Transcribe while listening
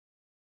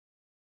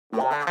Food,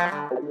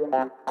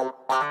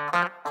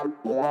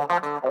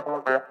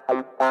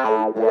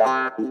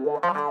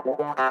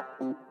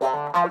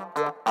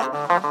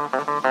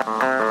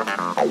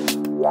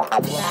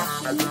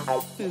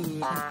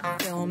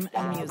 film,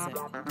 and music.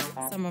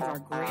 Some of our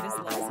greatest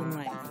loves in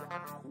life.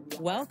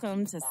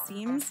 Welcome to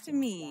Seems to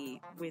Me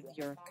with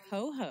your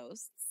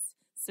co-hosts,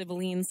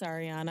 Cibeline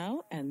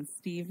Sariano and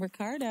Steve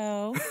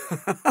Ricardo.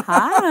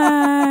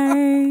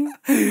 Hi.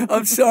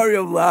 I'm sorry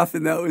I'm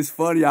laughing. That was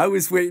funny. I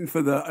was waiting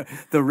for the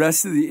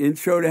rest of the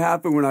intro to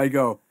happen when I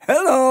go,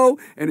 hello,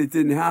 and it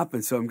didn't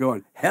happen. So I'm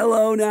going,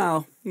 hello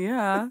now.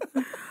 Yeah.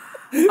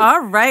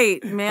 All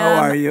right, man.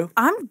 How are you?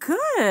 I'm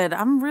good.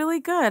 I'm really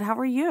good. How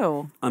are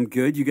you? I'm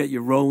good. You got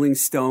your Rolling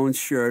Stones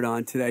shirt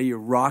on today. You're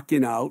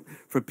rocking out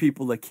for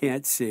people that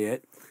can't see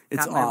it.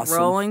 It's got my awesome.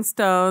 Rolling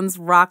Stones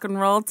rock and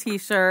roll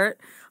t-shirt.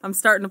 I'm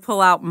starting to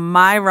pull out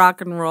my rock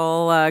and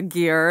roll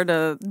gear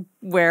to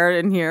wear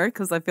in here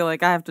because I feel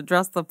like I have to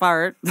dress the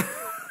part.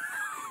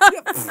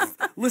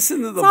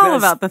 Listen to It's all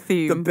about the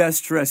theme. The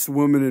best dressed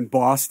woman in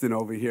Boston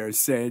over here is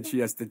saying she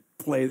has to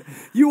play.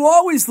 You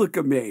always look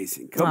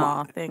amazing. Come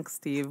on. Thanks,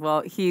 Steve.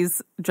 Well,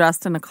 he's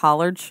dressed in a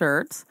collared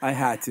shirt. I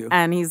had to.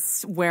 And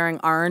he's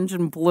wearing orange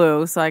and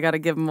blue, so I got to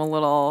give him a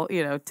little,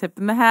 tip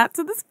in the hat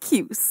to this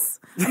cues.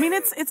 I mean,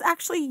 it's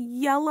actually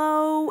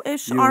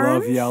yellowish You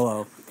orange. love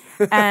yellow.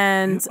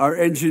 And our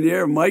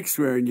engineer Mike's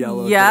wearing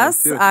yellow.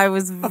 Yes, today, too. I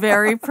was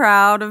very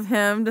proud of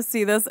him to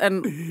see this.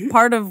 And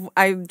part of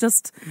I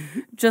just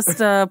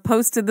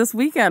posted this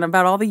weekend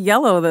about all the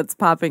yellow that's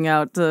popping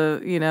out to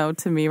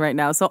me right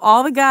now. So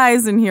all the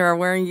guys in here are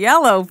wearing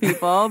yellow.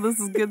 People, this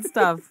is good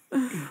stuff.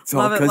 It's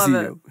all because of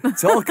you.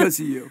 It's all because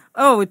of you.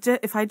 Oh,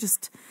 if I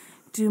just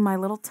do my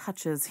little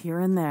touches here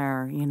and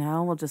there,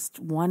 we'll just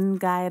one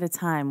guy at a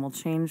time. We'll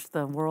change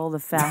the world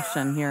of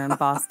fashion here in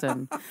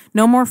Boston.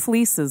 No more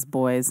fleeces,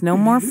 boys. No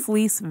more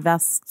fleece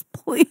vests,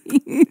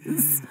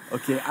 please.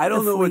 Okay, I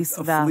don't know what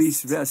a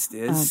fleece vest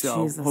is,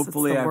 so Jesus,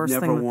 hopefully it's the I've worst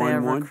never thing that they worn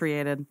ever one.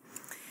 created.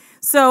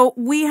 So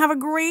we have a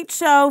great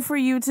show for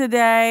you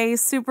today.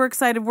 Super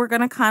excited. We're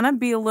going to kind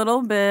of be a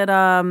little bit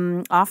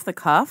off the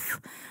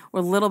cuff. We're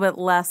a little bit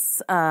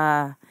less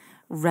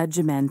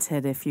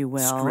regimented, if you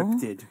will.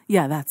 Scripted.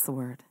 Yeah, that's the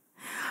word.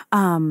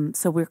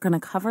 So we're going to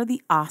cover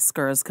the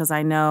Oscars because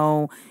I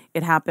know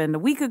it happened a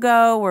week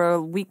ago. We're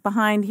a week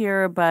behind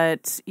here,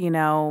 but,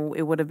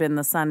 it would have been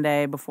the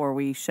Sunday before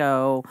we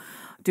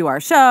do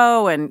our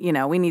show, and,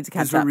 we need to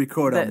catch up. We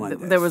record on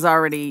Mondays. There was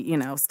already,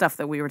 stuff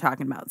that we were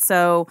talking about.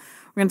 So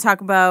we're going to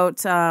talk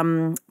about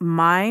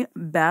my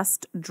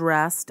best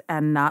dressed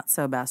and not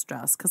so best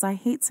dressed, because I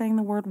hate saying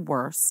the word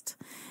worst.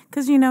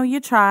 Because, you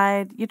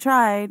tried, you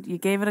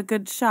gave it a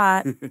good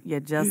shot. You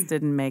just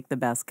didn't make the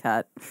best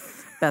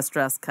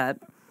dress cut.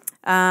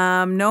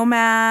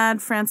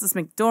 Nomad, Frances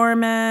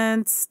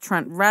McDormand,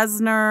 Trent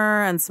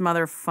Reznor, and some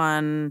other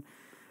fun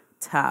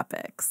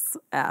topics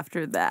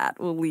after that.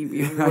 We'll leave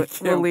you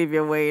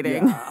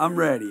waiting. Yeah, I'm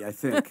ready, I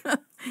think.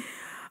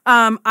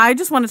 I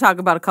just want to talk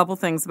about a couple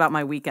things about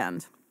my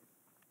weekend.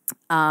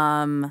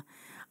 I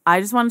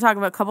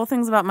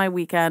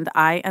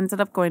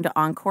ended up going to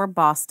Encore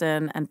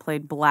Boston and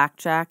played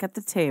blackjack at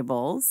the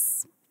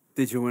tables.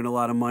 Did you win a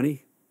lot of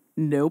money?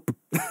 Nope.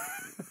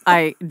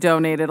 I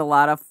donated a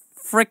lot of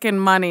frickin'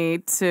 money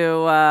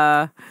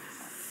to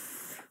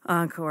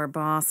Encore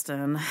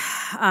Boston.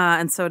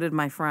 And so did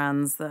my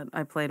friends that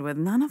I played with.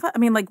 None of it. I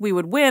mean, we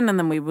would win and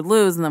then we would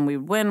lose and then we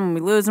would win and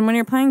we lose. And when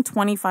you're playing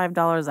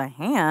 $25 a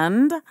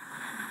hand,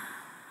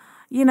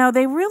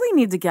 they really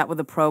need to get with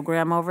a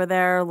program over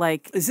there.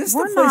 Is this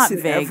we're the place not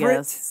in Vegas.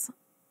 Everett?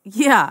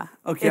 Yeah.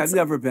 Okay, I've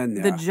never been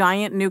there. The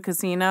giant new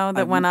casino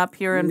that went up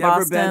here in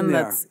Boston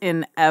that's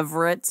in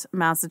Everett,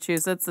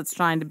 Massachusetts, that's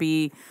trying to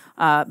be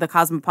the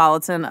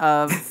cosmopolitan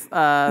of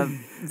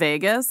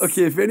Vegas.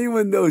 Okay, if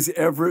anyone knows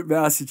Everett,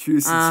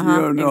 Massachusetts, you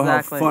don't know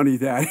exactly. how funny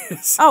that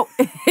is. Oh,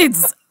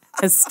 it's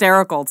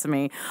hysterical to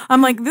me.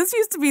 I'm like, this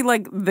used to be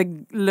like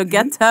the Le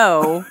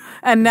Ghetto,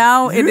 and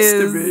now it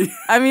is. To be.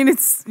 I mean,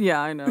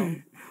 I know.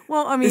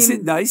 Well, I mean, is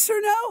it nicer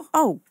now?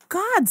 Oh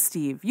God,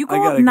 Steve, you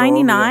go up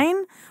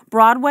 99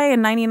 Broadway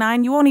and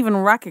 99, you won't even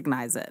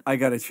recognize it. I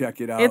gotta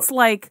check it out. It's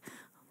like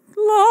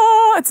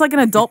an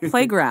adult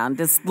playground.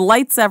 There's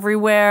lights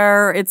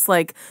everywhere. It's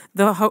like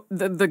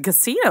the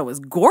casino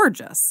is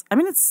gorgeous. I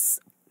mean, it's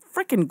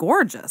freaking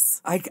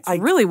gorgeous. It's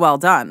really well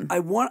done.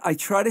 I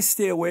try to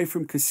stay away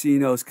from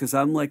casinos because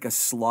I'm like a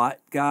slot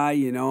guy,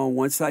 and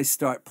once I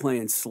start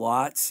playing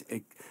slots,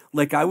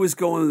 I was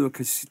going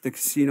to the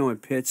casino in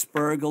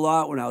Pittsburgh a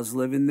lot when I was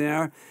living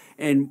there,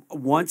 and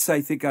once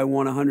I think I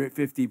won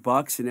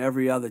 $150, and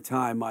every other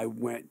time I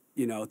went,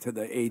 to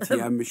the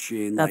ATM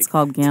machine. That's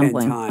called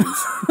gambling. 10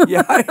 times.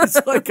 Yeah,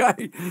 it's like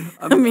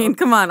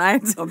come on. I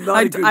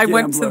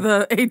went to gambler.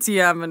 the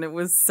ATM and it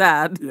was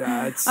sad.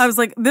 Yeah, I was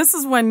like, this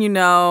is when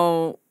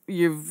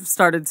you've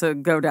started to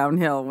go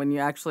downhill when you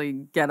actually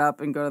get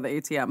up and go to the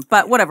ATM.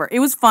 But whatever, it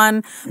was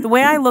fun. The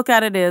way I look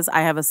at it is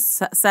I have a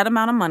set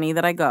amount of money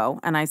that I go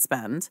and I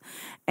spend,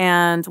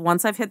 and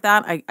once I've hit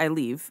that, I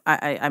leave.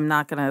 I'm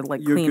not gonna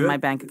clean my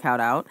bank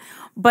account out,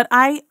 but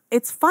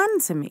it's fun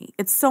to me.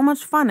 It's so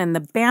much fun, and the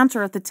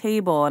banter at the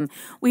table. And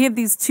we had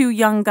these two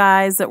young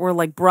guys that were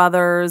like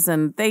brothers,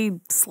 and they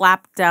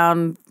slapped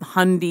down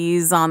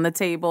hundies on the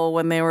table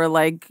when they were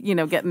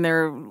getting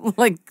their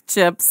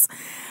chips.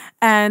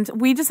 And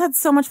we just had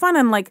so much fun.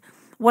 And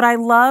what I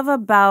love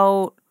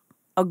about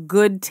a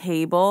good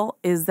table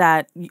is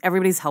that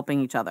everybody's helping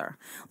each other.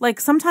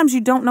 Sometimes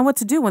you don't know what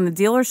to do when the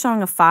dealer's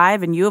showing a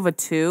 5 and you have a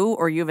 2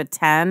 or you have a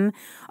 10.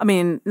 I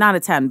mean, not a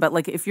 10, but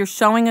if you're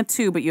showing a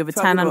 2 but you have a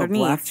 10 underneath.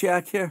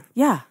 Blackjack here?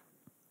 Yeah.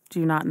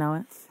 Do you not know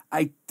it?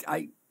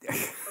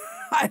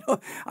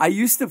 I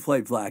used to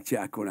play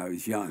blackjack when I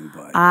was young,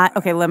 but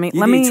okay. Let me.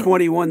 You need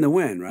 21 to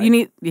win, right? You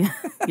need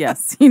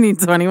yes. You need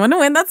 21 to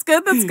win. That's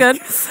good. That's good.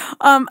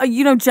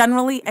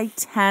 Generally a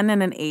 10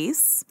 and an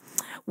ace,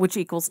 which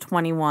equals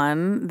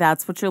 21.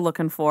 That's what you're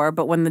looking for.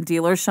 But when the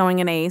dealer's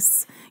showing an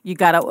ace, you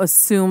got to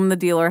assume the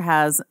dealer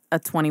has a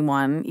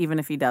 21, even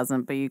if he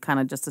doesn't, but you kind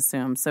of just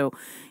assume. So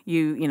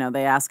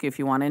they ask you if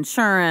you want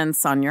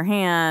insurance on your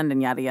hand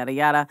and yada, yada,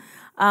 yada.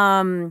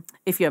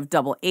 If you have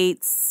double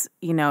 8s,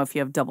 if you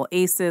have double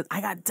aces,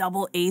 I got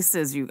double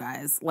aces, you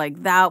guys.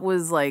 That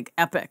was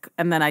epic.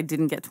 And then I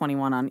didn't get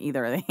 21 on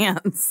either of the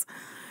hands.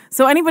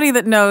 So anybody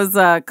that knows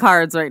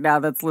cards right now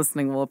that's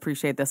listening will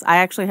appreciate this. I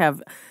actually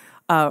have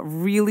a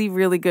really,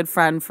 really good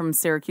friend from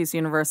Syracuse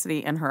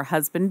University and her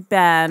husband,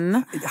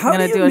 Ben. I'm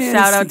going to do a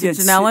shout out to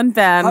Janelle and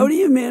Ben. How do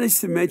you manage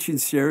to mention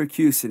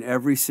Syracuse in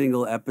every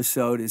single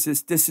episode?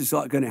 This is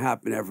going to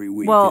happen every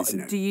week,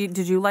 isn't it?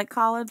 Did you like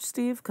college,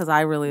 Steve? Because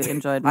I really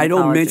enjoyed my I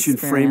don't college mention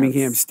experience.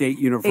 Framingham State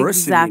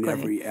University in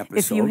every episode.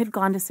 If you had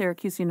gone to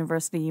Syracuse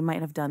University, you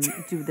might have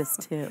do this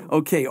too.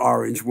 Okay,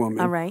 orange woman.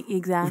 All right,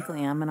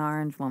 exactly. I'm an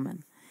orange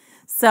woman.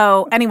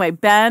 So anyway,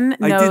 Ben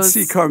knows. I did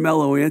see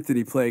Carmelo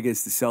Anthony play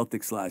against the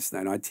Celtics last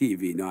night on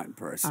TV, not in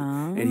person.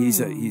 Oh. And he's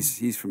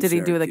from. Did he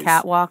Syracuse. do the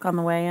catwalk on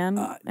the way in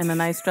a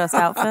nice dress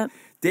outfit?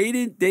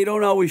 They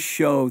don't always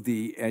show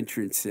the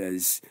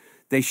entrances.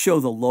 They show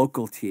the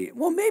local team.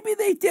 Well, maybe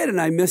they did,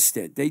 and I missed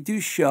it. They do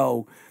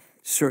show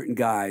certain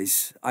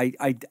guys.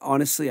 I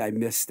honestly I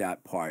missed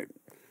that part.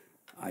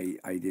 I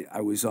did.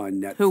 I was on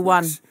Netflix. Who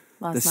won last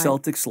night? The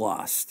Celtics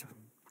lost.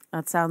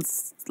 That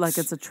sounds like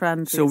it's a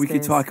trend. So we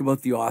could talk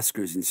about the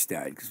Oscars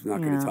instead, because we're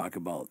not going to talk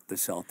about the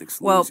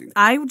Celtics losing. Well,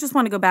 I just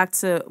want to go back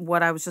to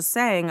what I was just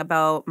saying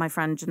about my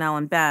friend Janelle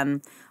and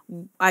Ben.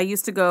 I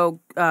used to go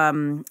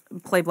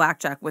play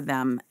blackjack with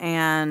them,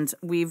 and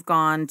we've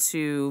gone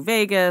to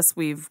Vegas.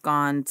 We've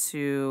gone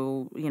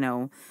to,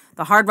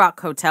 the Hard Rock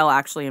Hotel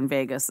actually in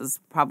Vegas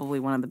is probably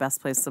one of the best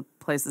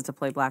places to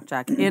play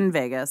blackjack in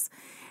Vegas.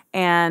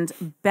 And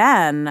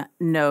Ben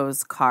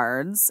knows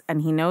cards,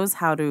 and he knows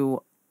how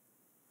to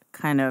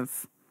kind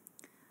of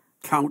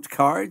count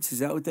cards. Is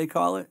that what they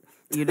call it?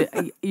 You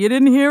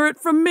didn't hear it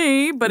from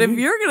me, but if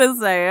you're gonna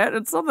say it,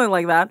 it's something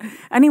like that.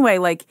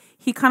 Anyway,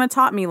 he kind of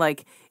taught me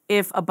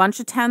if a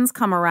bunch of 10s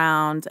come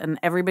around and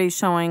everybody's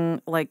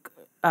showing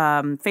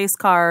face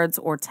cards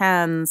or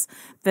 10s,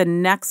 the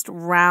next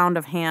round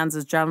of hands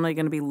is generally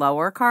going to be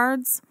lower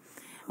cards.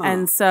 Huh.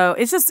 And so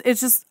it's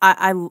just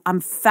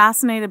I'm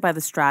fascinated by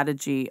the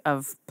strategy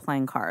of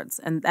playing cards.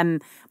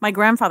 And my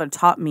grandfather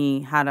taught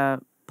me how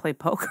to play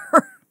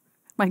poker.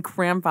 My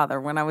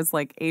grandfather when I was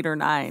 8 or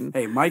 9.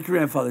 Hey, my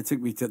grandfather took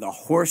me to the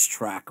horse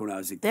track when I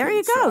was a kid. There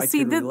you go. So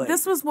see,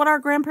 this was what our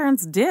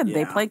grandparents did. Yeah.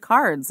 They played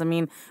cards. I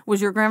mean,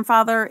 was your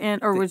grandfather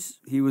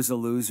he was a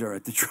loser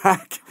at the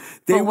track.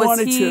 They was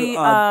wanted he,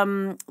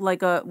 to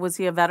was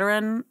he a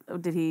veteran?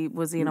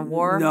 Was he in a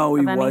war? No,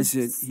 he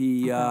wasn't.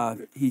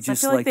 He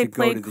just liked to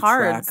go to the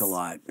track a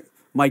lot.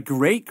 My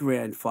great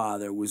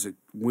grandfather was a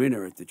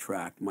winner at the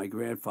track. My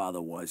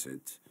grandfather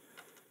wasn't.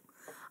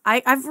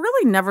 I've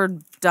really never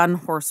done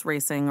horse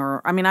racing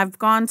I've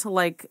gone to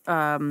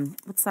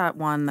what's that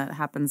one that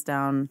happens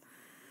down?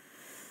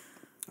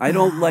 I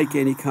don't like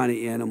any kind of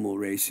animal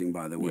racing,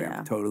 by the way. Yeah.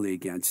 I'm totally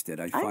against it.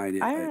 I find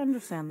it. I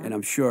understand that. And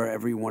I'm sure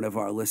every one of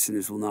our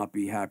listeners will not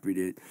be happy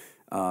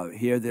to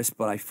hear this,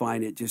 but I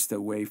find it just a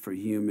way for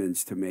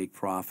humans to make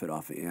profit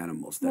off of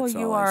animals. That's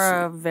you all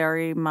are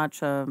very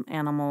much an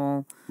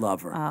animal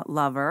lover,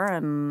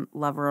 and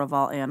lover of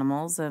all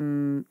animals,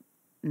 and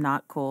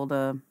not cool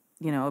to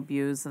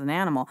abuse an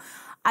animal.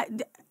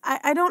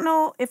 I don't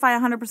know if I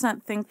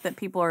 100% think that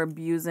people are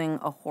abusing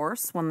a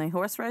horse when they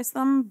horse race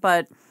them,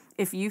 but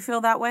if you feel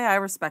that way, I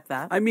respect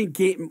that. I mean,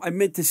 I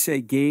meant to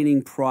say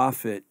gaining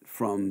profit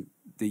from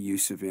the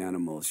use of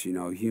animals.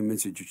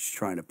 Humans are just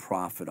trying to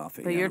profit off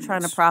of animals. But you're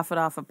trying to profit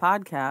off a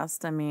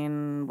podcast. I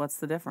mean, what's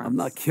the difference? I'm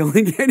not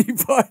killing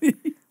anybody.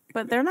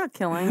 But they're not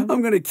killing.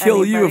 I'm going to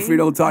kill you if we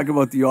don't talk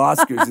about the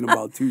Oscars in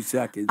about 2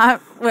 seconds.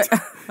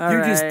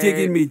 You're just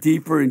digging me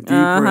deeper and deeper,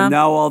 and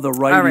now all the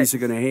righties are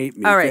going to hate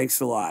me.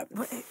 Thanks a lot.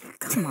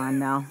 Come on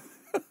now.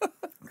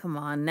 Come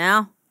on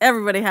now.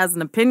 Everybody has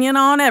an opinion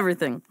on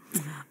everything.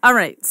 All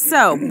right.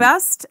 So,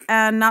 best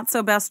and not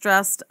so best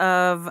dressed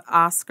of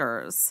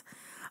Oscars.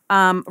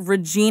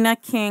 Regina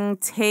King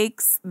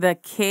takes the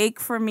cake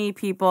for me,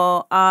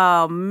 people.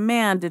 Oh,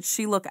 man, did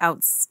she look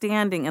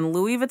outstanding in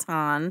Louis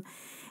Vuitton.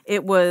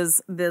 It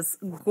was this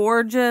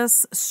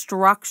gorgeous,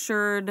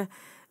 structured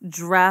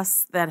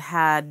dress that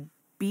had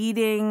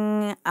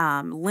beading,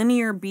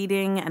 linear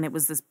beading, and it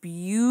was this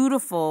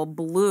beautiful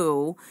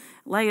blue,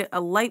 like a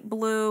light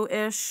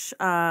blue-ish,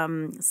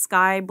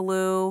 sky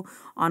blue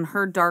on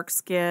her dark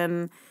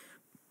skin.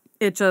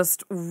 It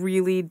just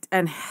really,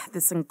 and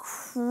this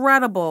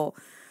incredible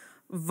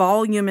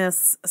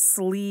voluminous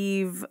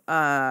sleeve,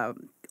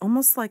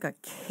 almost like a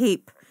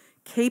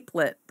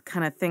capelet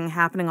kind of thing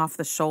happening off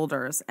the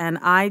shoulders. And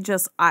I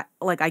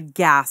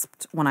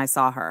gasped when I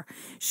saw her.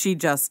 She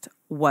just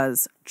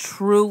was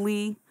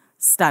truly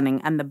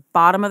stunning. And the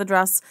bottom of the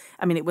dress,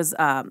 I mean, it was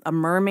a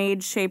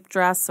mermaid-shaped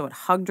dress, so it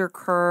hugged her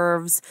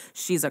curves.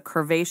 She's a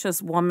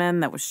curvaceous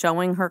woman that was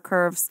showing her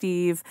curves,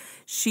 Steve.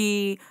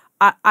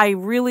 I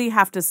really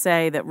have to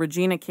say that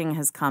Regina King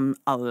has come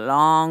a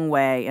long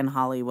way in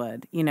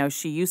Hollywood. You know,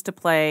 she used to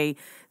play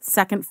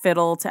second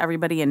fiddle to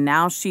everybody, and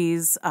now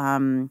she's,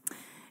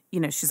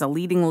 she's a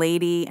leading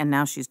lady, and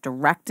now she's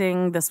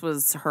directing. This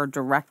was her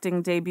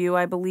directing debut,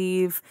 I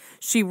believe.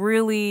 She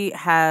really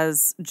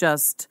has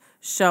just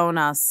shown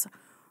us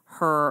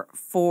her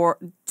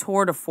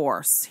tour de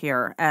force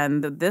here.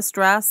 And this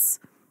dress,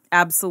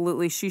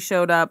 absolutely, she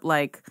showed up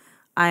like,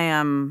 I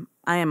am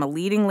a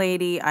leading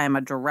lady, I am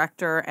a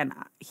director, and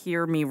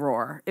hear me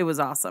roar. It was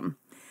awesome.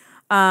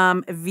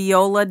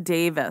 Viola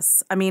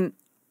Davis. I mean,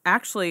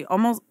 actually,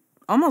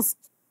 almost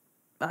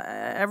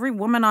every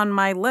woman on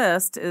my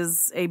list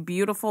is a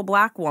beautiful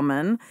black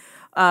woman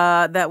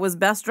that was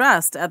best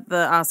dressed at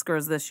the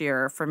Oscars this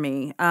year for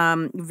me.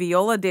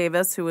 Viola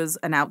Davis, who is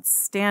an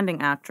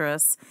outstanding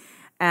actress,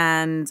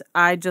 and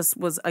I just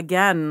was,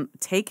 again,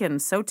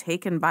 so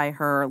taken by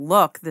her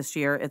look this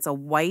year. It's a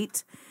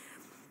white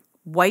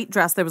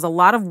dress. There was a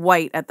lot of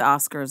white at the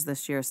Oscars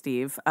this year,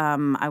 Steve.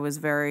 I was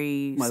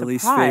very surprised.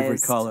 Least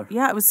favorite color.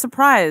 Yeah, I was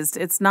surprised.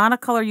 It's not a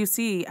color you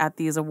see at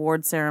these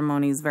award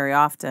ceremonies very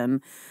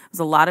often. There's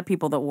a lot of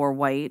people that wore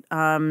white.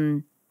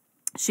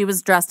 She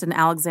was dressed in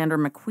Alexander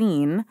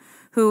McQueen,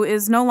 who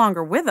is no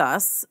longer with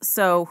us.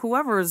 So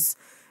whoever's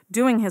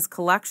doing his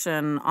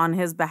collection on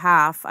his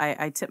behalf,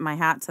 I tip my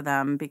hat to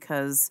them,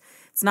 because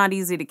it's not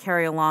easy to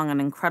carry along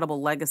an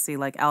incredible legacy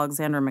like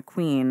Alexander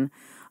McQueen.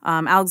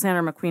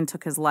 Alexander McQueen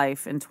took his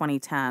life in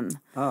 2010.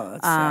 Oh,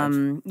 that's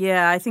sad.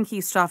 Yeah, I think he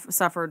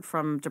suffered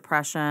from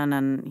depression,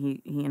 and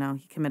he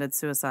committed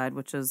suicide,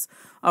 which is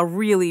a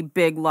really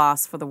big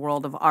loss for the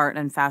world of art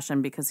and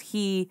fashion, because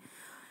he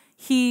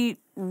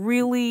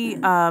really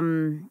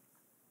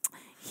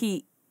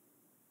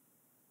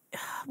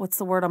what's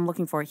the word I'm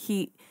looking for?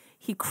 He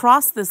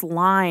crossed this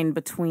line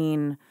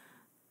between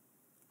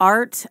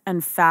art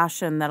and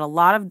fashion that a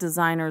lot of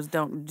designers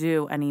don't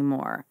do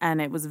anymore. And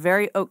it was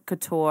very haute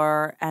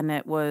couture, and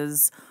it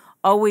was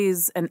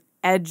always an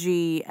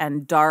edgy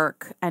and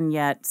dark and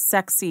yet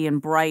sexy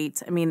and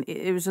bright. I mean,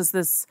 it was just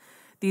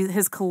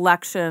his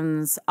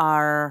collections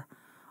are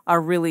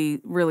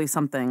really, really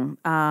something.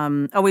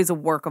 Always a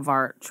work of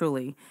art,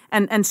 truly.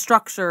 And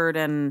structured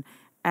and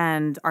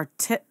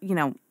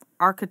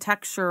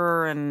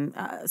architecture and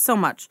so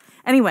much.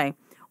 Anyway,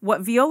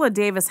 what Viola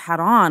Davis had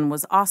on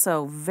was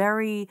also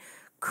very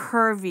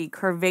curvy,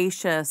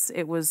 curvaceous.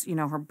 It was,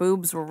 her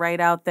boobs were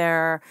right out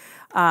there.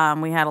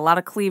 We had a lot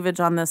of cleavage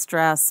on this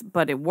dress,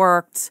 but it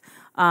worked.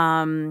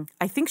 I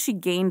think she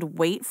gained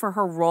weight for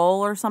her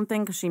role or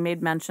something, because she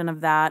made mention of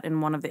that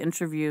in one of the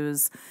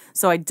interviews.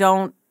 So I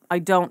don't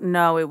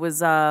know. It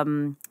was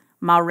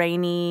Ma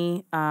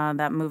Rainey,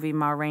 that movie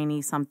Ma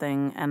Rainey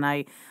something, and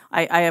I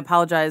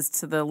apologize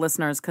to the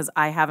listeners because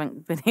I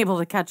haven't been able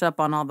to catch up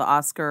on all the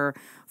Oscar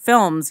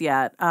films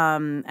yet,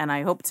 and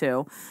I hope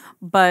to.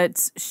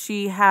 But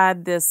she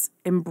had this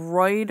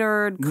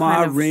embroidered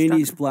Ma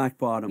Rainey's Black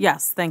Bottom.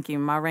 Yes, thank you,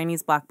 Ma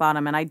Rainey's Black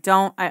Bottom, and I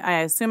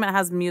assume it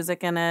has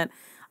music in it.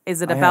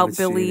 Is it about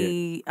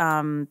Billie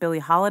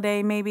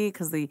Holiday maybe?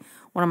 Because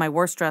one of my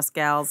worst dressed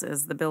gals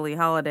is the Billie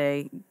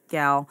Holiday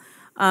gal.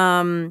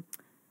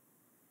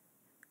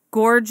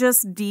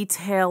 Gorgeous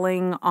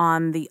detailing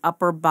on the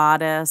upper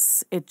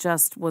bodice. It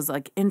just was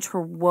like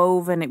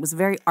interwoven. It was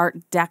very Art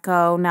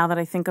Deco now that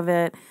I think of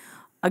it.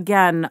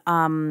 Again,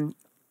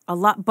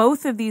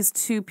 both of these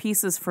two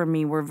pieces for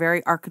me were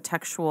very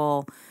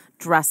architectural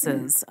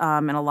dresses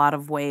in a lot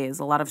of ways.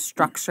 A lot of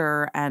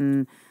structure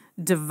and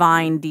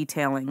divine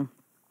detailing.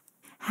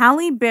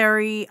 Halle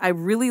Berry, I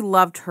really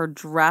loved her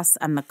dress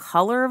and the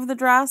color of the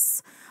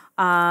dress.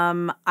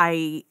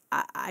 I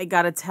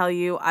got to tell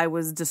you, I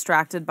was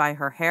distracted by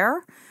her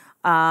hair.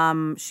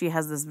 She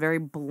has this very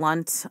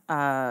blunt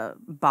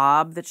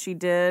bob that she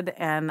did,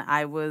 and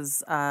I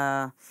was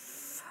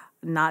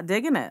not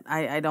digging it.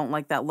 I don't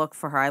like that look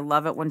for her. I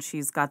love it when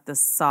she's got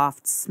this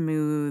soft,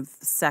 smooth,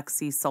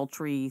 sexy,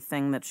 sultry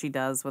thing that she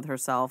does with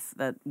herself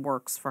that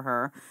works for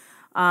her.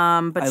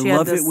 But I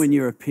love it when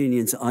your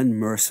opinion's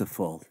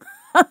unmerciful.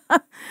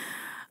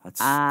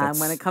 That's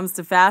when it comes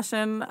to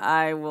fashion,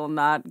 I will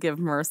not give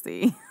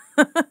mercy.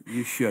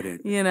 you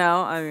shouldn't.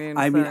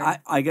 I mean,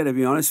 I got to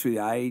be honest with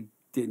you. I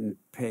didn't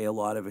pay a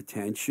lot of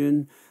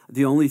attention.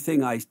 The only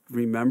thing I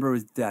remember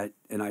is that,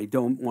 and I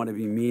don't want to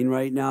be mean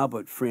right now,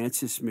 but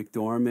Frances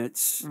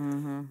McDormand's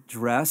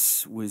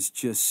dress was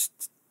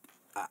just,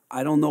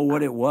 I don't know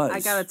what it was. I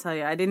got to tell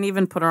you, I didn't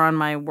even put her on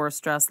my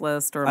worst dress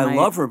list or I my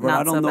love her, but I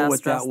not so don't know best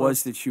what dress that was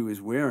list. that she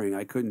was wearing.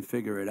 I couldn't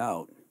figure it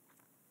out.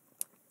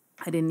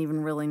 I didn't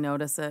even really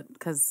notice it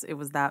because it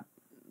was that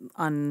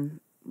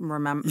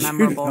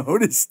memorable. You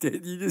noticed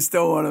it. You just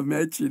don't want to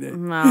mention it.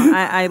 No,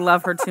 I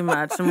love her too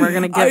much, and we're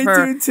going to give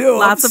her do too.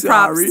 lots I'm of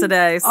props sorry.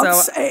 today.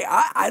 So Hey,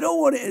 I don't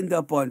want to end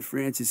up on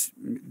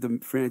the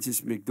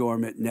Frances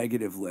McDormand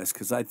negative list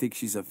because I think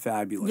she's a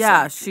fabulous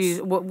actress.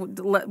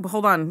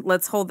 hold on.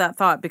 Let's hold that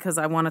thought because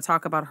I want to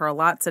talk about her a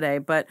lot today.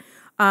 But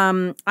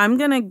I'm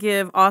going to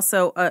give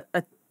also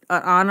an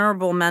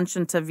honorable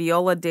mention to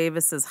Viola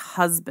Davis's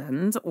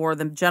husband, or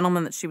the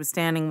gentleman that she was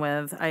standing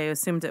with. I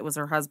assumed it was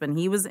her husband.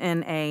 He was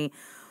in a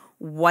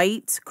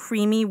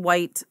creamy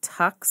white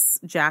tux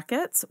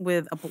jacket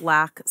with a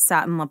black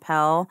satin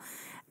lapel.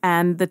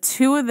 And the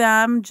two of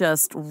them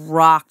just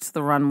rocked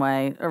the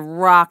runway,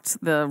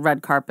 rocked the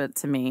red carpet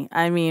to me.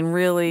 I mean,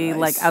 really,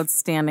 Nice.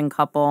 outstanding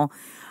couple.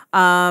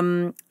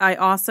 I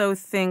also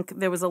think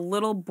there was a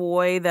little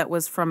boy that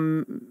was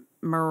from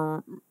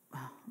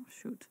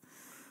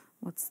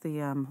what's the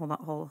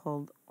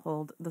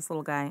hold this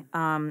little guy.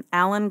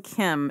 Alan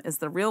Kim is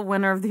the real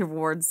winner of the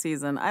awards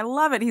season. I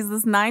love it. He's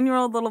this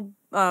 9-year-old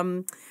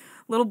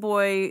little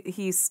boy.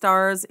 He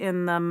stars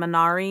in the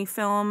Minari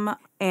film,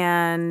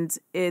 and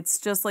it's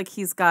just like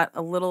he's got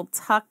a little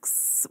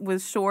tux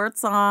with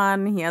shorts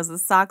on. He has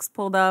his socks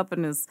pulled up,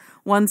 and his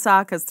one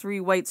sock has 3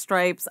 white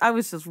stripes. I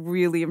was just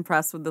really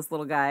impressed with this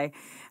little guy.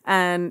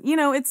 And,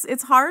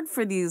 it's hard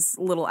for these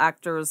little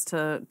actors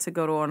to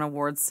go to an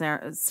awards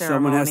ceremony.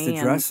 Someone has to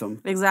dress them.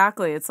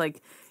 Exactly. It's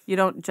like you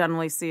don't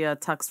generally see a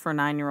tux for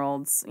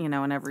 9-year-olds,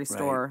 in every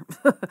store.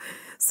 Right.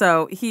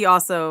 So he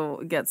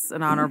also gets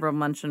an honorable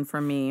mention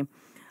from me.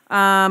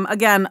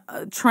 Again,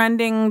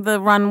 trending the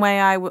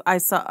runway,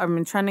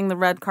 trending the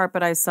red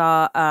carpet, I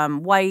saw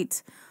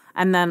white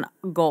and then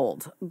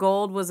gold.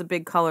 Gold was a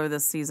big color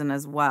this season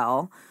as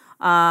well.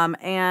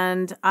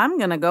 And I'm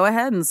going to go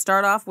ahead and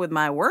start off with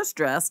my worst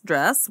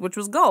dress, which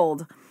was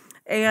gold.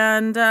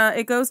 And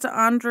it goes to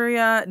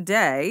Andrea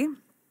Day.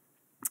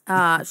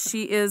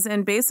 She is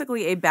in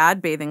basically a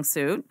bad bathing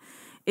suit.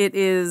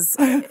 It's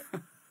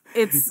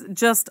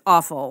just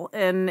awful.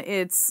 And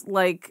it's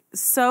like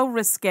so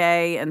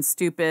risque and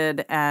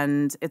stupid.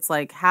 And it's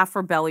like half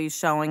her belly's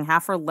showing,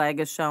 half her leg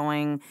is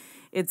showing.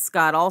 It's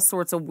got all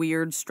sorts of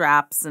weird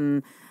straps,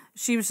 and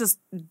she was just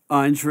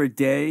Andra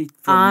Day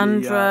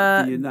from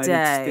the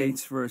United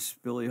States versus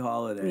Billie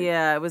Holiday.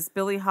 Yeah, it was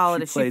Billie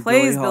Holiday. She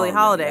plays Billie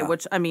Holiday, yeah.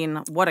 Which,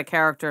 what a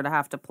character to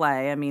have to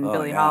play.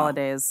 Billie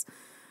Holiday's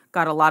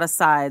got a lot of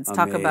sides.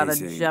 Amazing. Talk about a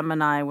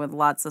Gemini with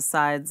lots of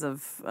sides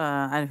of,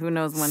 who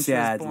knows when she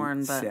was born.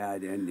 But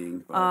sad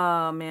ending. But.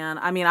 Oh, man.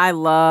 I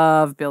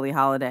love Billie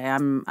Holiday.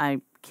 I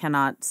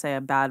cannot say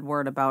a bad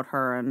word about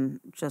her and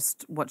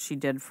just what she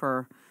did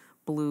for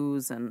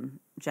blues and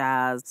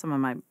jazz. Some of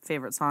my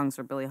favorite songs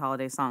are Billie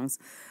Holiday songs.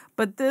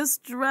 But this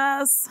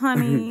dress,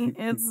 honey,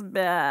 it's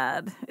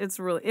bad.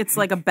 It's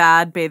like a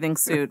bad bathing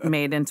suit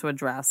made into a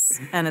dress.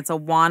 And it's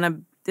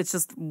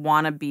just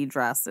wannabe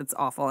dress. It's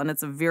awful. And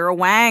it's a Vera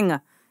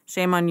Wang.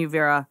 Shame on you,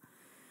 Vera.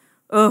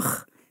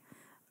 Ugh.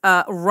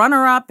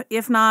 Runner-up,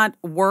 if not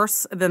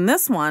worse than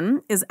this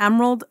one, is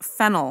Emerald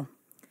Fennell.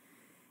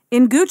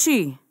 In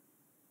Gucci.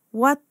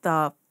 What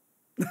the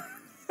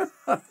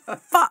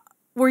fuck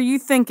were you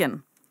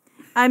thinking?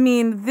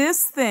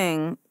 This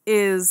thing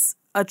is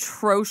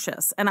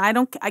atrocious. And I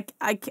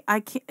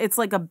can't, it's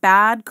like a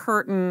bad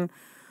curtain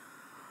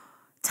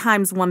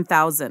times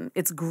 1,000.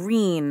 It's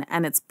green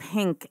and it's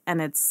pink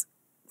and it's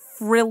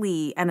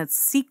frilly and it's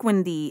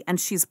sequinedy and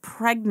she's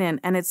pregnant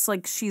and it's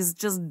like she's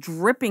just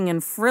dripping in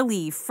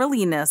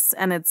frilliness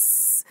and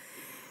it's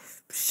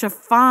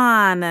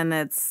chiffon and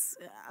it's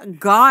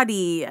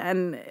gaudy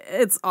and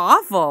it's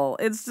awful.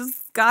 It's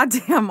just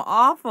goddamn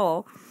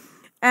awful.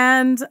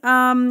 And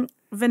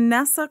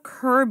Vanessa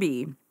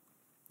Kirby.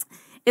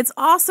 It's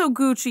also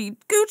Gucci.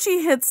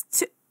 Gucci hits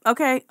two.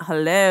 Okay,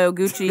 hello,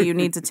 Gucci. You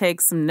need to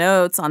take some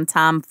notes on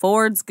Tom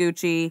Ford's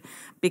Gucci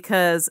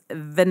because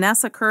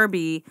Vanessa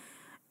Kirby,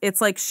 it's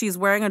like she's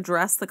wearing a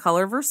dress the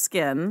color of her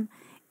skin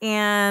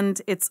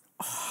and it's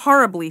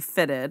horribly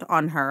fitted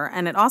on her.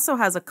 And it also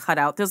has a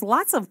cutout. There's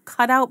lots of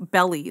cutout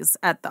bellies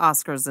at the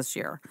Oscars this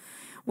year,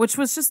 which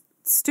was just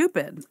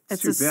stupid.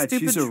 It's too bad. Stupid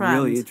She's a trend.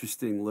 really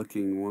interesting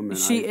looking woman.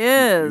 She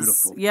is.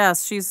 Beautiful.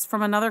 Yes, she's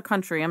from another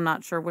country. I'm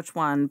not sure which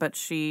one, but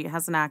she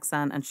has an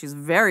accent and she's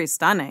very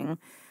stunning,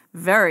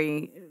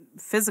 very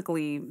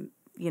physically,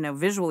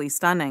 visually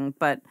stunning,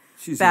 but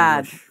She's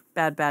bad. English.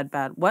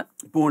 Bad. What?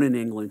 Born in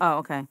England. Oh,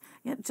 okay.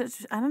 Yeah,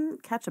 I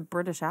didn't catch a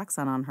British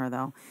accent on her,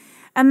 though.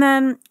 And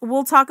then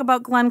we'll talk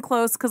about Glenn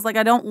Close because,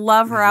 I don't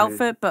love her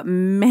outfit, but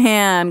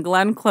man,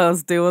 Glenn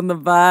Close doing the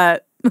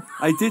butt.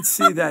 I did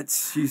see that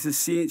she's a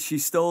scene. She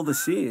stole the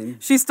scene.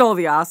 She stole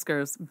the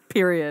Oscars.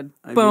 Period.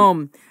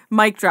 Boom.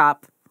 Mic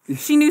drop.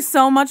 She knew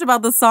so much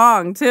about the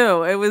song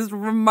too. It was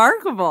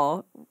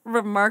remarkable.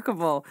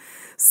 Remarkable.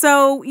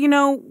 So,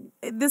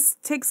 this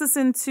takes us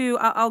into.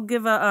 I'll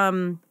give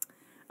a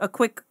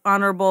quick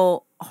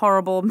honorable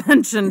horrible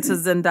mention to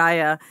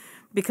Zendaya.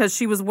 Because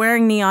she was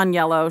wearing neon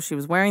yellow. She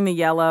was wearing the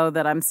yellow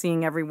that I'm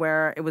seeing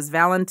everywhere. It was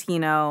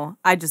Valentino.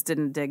 I just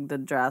didn't dig the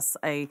dress.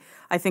 I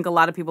think a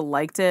lot of people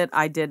liked it.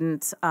 I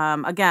didn't.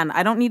 Again,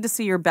 I don't need to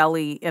see your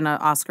belly in an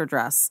Oscar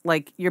dress.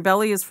 Like, your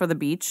belly is for the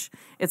beach.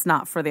 It's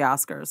not for the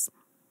Oscars.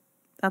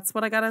 That's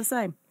what I got to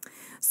say.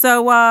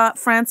 So,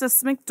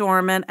 Frances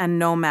McDormand and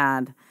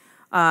Nomad.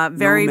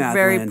 Very, Nomadland.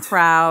 very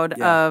proud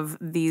of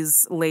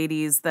these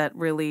ladies that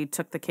really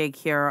took the cake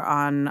here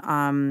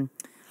on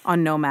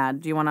Nomad.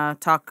 Do you want to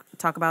talk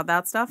about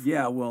that stuff?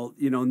 Yeah, well,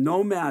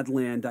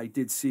 Nomadland, I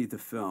did see the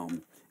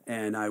film,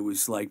 and I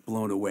was,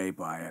 blown away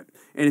by it.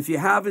 And if you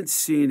haven't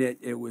seen it,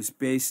 it was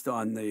based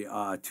on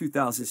the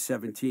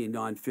 2017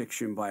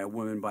 nonfiction by a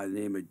woman by the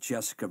name of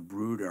Jessica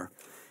Bruder,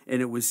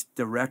 and it was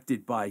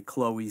directed by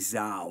Chloe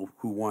Zhao,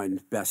 who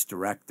won Best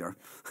Director.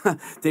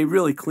 They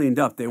really cleaned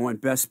up. They won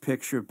Best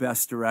Picture,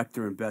 Best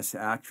Director, and Best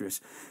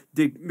Actress.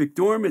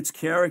 McDormand's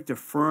character,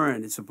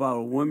 Fern, it's about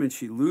a woman.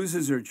 She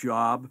loses her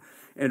job.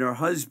 And her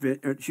husband,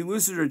 she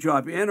loses her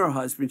job and her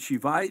husband. She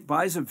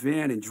buys a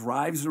van and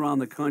drives around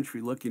the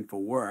country looking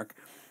for work.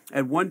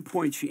 At one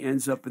point, she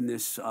ends up in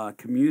this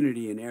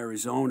community in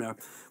Arizona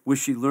where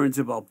she learns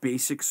about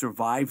basic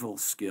survival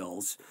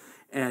skills.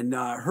 And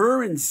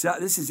her and Zhao,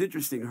 this is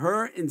interesting,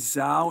 her and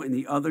Zhao and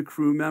the other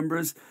crew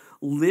members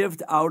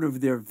lived out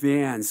of their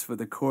vans for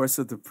the course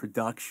of the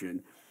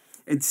production.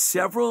 And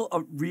several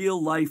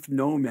real-life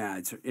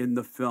nomads are in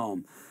the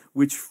film,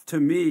 which to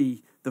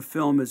me, the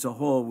film as a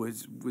whole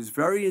was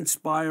very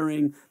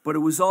inspiring, but it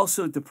was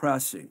also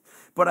depressing.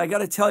 But I got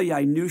to tell you,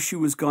 I knew she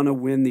was going to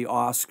win the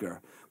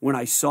Oscar when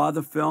I saw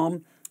the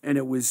film, and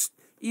it was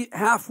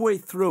halfway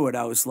through it,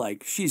 I was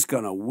like, she's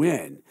going to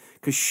win,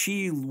 because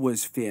she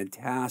was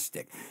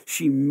fantastic.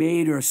 She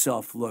made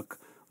herself look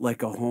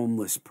like a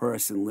homeless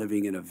person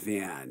living in a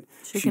van.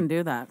 She can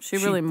do that. She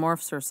really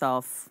morphs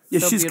herself. Yeah,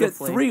 so she's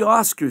beautifully. got 3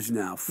 Oscars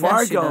now.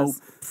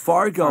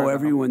 Fargo,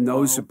 everyone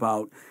knows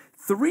about.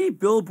 3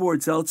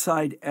 billboards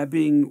outside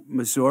Ebbing,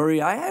 Missouri.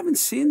 I haven't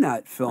seen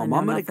that film.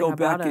 I'm going to go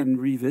back and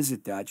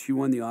revisit that. She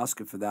won the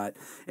Oscar for that.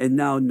 And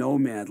now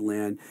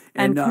Nomadland.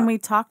 And can we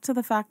talk to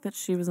the fact that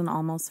she was an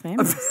Almost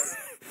Famous?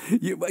 do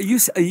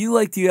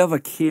you have a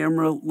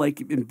camera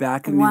in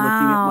back of me looking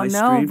at my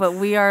screen? No, but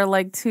we are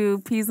like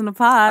 2 peas in a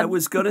pod. I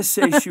was going to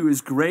say she was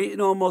great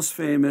and Almost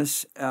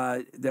Famous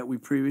that we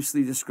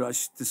previously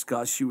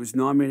discussed. She was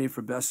nominated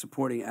for Best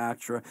Supporting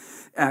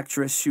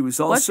Actress. She was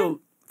also...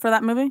 For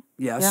that movie?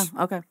 Yes.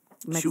 Yeah, okay.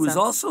 Makes She was sense.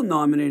 also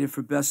nominated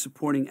for Best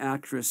Supporting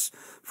Actress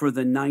for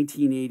the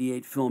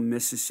 1988 film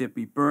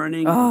Mississippi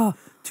Burning,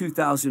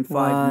 2005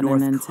 what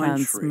North an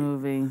intense Country.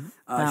 movie.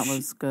 That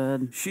was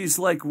good. She's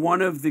like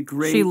one of the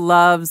great... She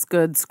loves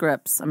good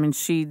scripts. I mean,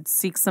 she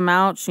seeks them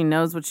out. She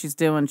knows what she's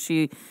doing.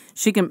 She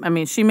can. I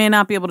mean, she may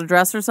not be able to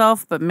dress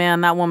herself, but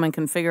man, that woman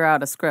can figure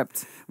out a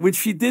script. When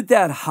she did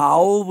that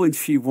howl when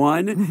she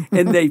won,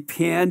 and they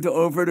panned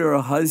over to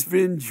her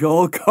husband,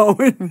 Joel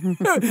Cohen,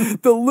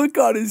 the look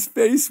on his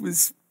face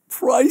was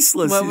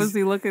priceless. What was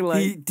he looking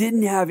like? He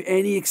didn't have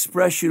any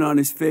expression on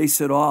his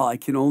face at all. I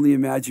can only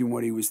imagine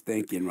what he was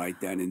thinking right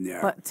then and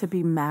there. But to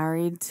be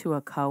married to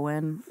a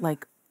Cohen,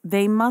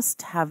 they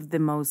must have the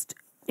most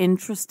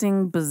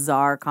interesting,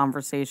 bizarre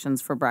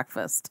conversations for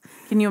breakfast.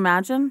 Can you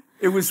imagine?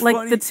 It was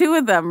funny. The 2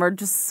 of them are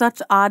just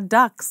such odd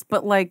ducks,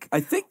 but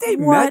I think they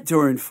met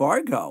during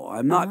Fargo.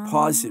 I'm not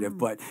positive,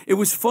 but it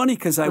was funny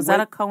because was that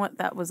a Cohen?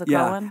 That was a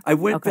Cohen? I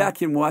went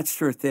back and watched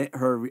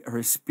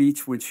her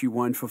speech when she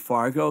won for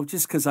Fargo,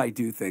 just because I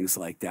do things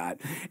like that.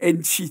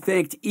 And she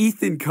thanked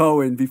Ethan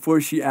Cohen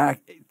before she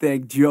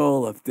thanked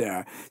Joel up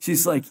there.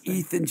 She's like,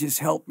 Ethan just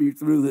helped me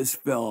through this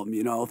film,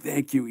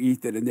 Thank you,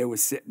 Ethan. And they were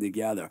sitting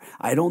together.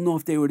 I don't know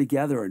if they were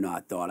together or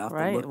not, though. I'll have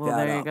to look that up. Well,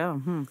 there you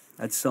go.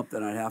 That's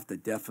something I'd have to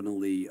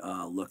definitely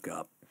look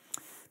up.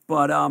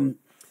 But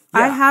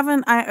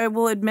I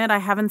will admit I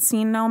haven't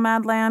seen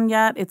Nomadland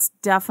yet. It's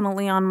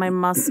definitely on my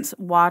must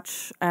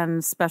watch, and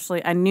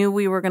especially I knew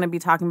we were going to be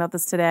talking about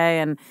this today,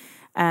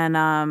 and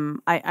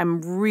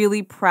I'm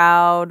really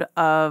proud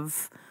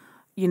of.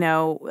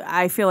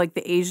 I feel like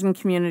the Asian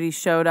community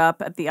showed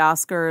up at the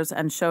Oscars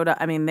and showed up.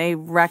 I mean, they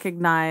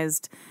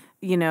recognized.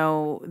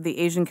 The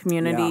Asian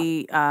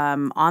community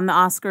on the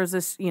Oscars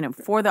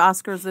for the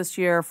Oscars this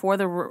year, for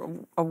the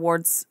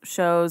awards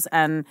shows.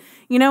 And,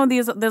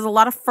 there's a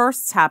lot of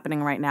firsts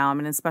happening right now. I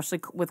mean,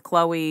 especially with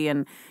Chloe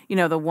and,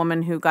 the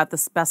woman who got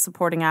the Best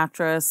Supporting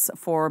Actress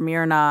for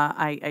Myrna.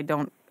 I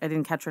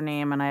didn't catch her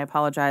name and I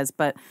apologize,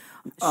 but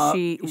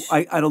I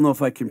don't know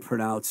if I can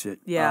pronounce it.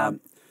 Yeah.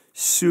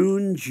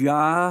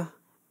 Soonja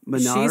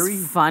Minari.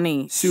 She's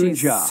funny.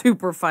 Soonja. She's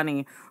super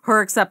funny.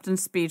 Her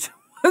acceptance speech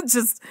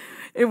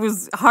it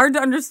was hard to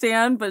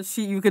understand, but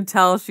you could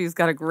tell she's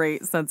got a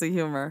great sense of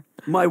humor.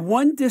 My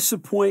one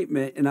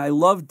disappointment, and I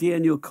love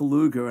Daniel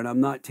Kaluuya, and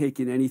I'm not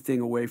taking anything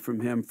away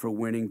from him for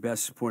winning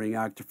Best Supporting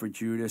Actor for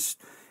Judas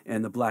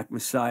and The Black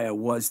Messiah,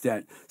 was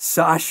that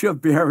Sacha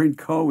Baron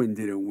Cohen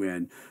didn't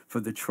win for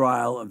The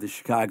Trial of the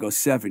Chicago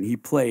 7. He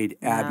played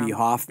Abby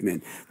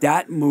Hoffman.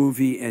 That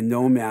movie and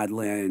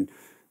Nomadland,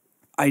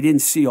 I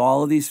didn't see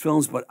all of these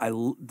films, but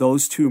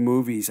those two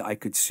movies I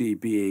could see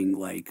being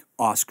like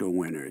Oscar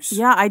winners.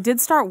 Yeah, I did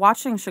start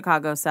watching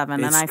Chicago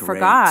 7, and I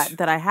forgot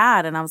that I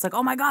had, and I was like,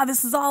 oh my God,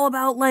 this is all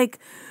about like,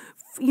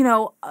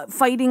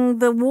 fighting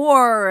the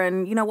war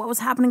and, what was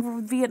happening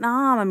with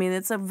Vietnam. I mean,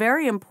 it's a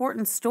very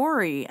important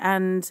story.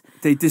 And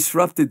they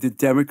disrupted the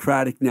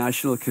Democratic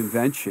National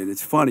Convention.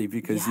 It's funny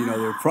because, they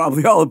were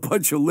probably all a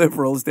bunch of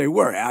liberals. They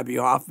were. Abby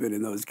Hoffman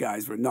and those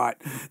guys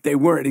they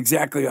weren't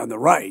exactly on the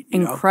right.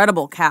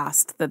 Incredible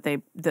cast that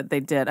they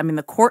did. I mean,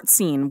 the court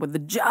scene with the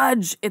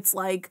judge, it's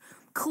like,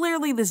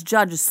 clearly this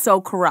judge is so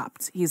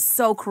corrupt. He's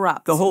so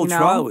corrupt. The whole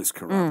trial is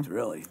corrupt,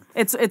 really.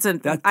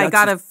 I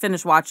got to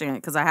finish watching it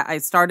because I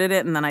started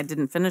it and then I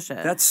didn't finish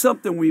it. That's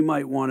something we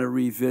might want to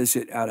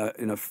revisit at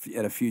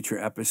a future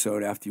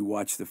episode after you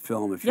watch the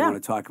film. If you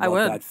want to talk about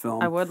that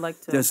film, I would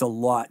like to. There's a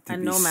lot to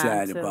be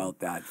said about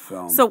that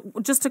film. So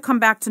just to come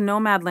back to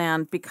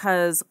Nomadland,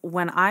 because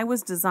when I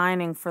was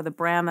designing for the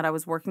brand that I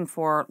was working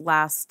for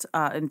last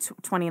in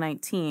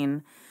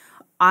 2019.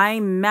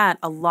 I met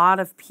a lot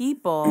of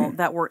people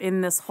that were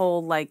in this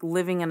whole like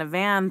living in a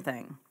van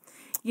thing.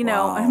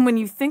 And when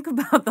you think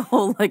about the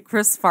whole like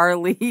Chris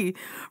Farley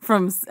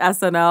from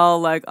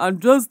SNL, like I'm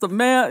just a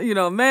man,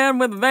 a man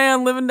with a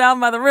van living down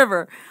by the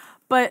river.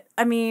 But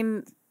I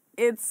mean,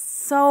 it's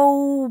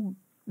so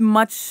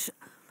much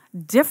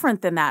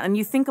different than that. And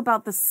you think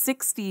about the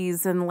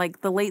 60s and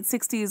like the late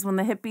 60s when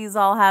the hippies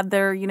all had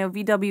their,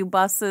 VW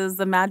buses,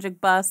 the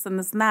magic bus and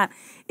this and that.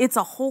 It's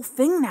a whole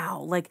thing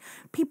now. Like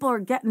people are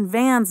getting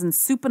vans and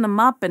souping them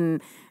up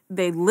and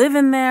they live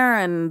in there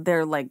and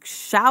they're like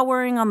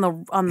showering on the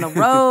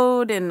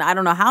road and I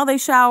don't know how they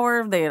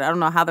shower. I don't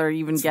know how they're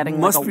even getting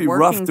like a working thing in them.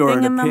 Must be rough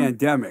during the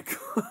pandemic.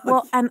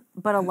 Well,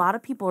 but a lot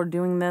of people are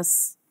doing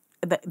this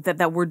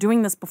that we're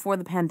doing this before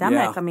the pandemic.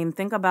 Yeah. I mean,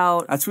 think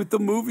about... That's what the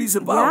movie's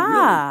about,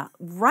 yeah,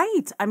 really.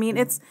 Right. I mean,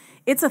 it's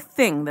a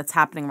thing that's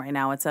happening right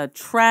now. It's a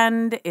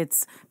trend.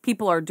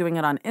 People are doing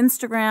it on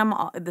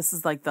Instagram. This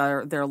is like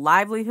their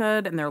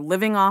livelihood, and they're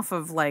living off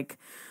of like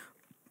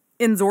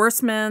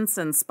endorsements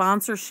and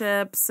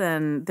sponsorships.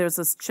 And there's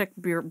this chick,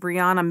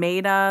 Brianna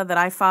Maida, that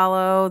I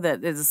follow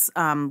that is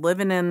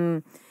living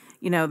in...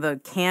 the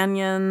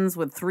canyons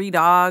with 3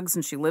 dogs,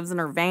 and she lives in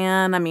her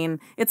van. I mean,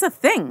 it's a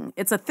thing.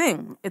 It's a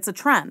thing. It's a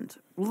trend,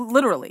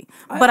 literally.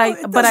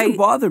 It doesn't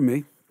bother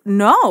me.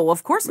 No,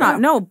 of course not. Yeah.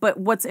 No, but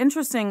what's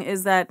interesting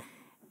is that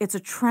it's a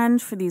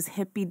trend for these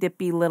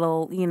hippy-dippy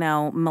little,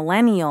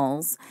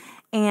 millennials,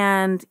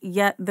 and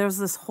yet there's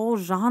this whole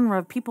genre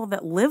of people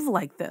that live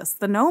like this,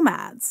 the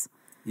nomads.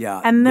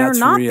 Yeah, and they're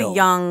not real. The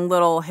young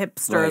little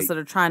hipsters that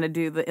are trying to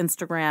do the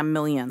Instagram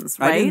millions,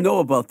 right? I didn't know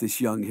about this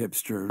young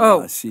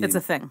hipster scene. It's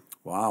a thing.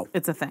 Wow.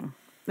 It's a thing.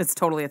 It's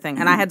totally a thing.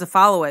 And I had to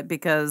follow it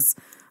because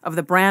of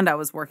the brand I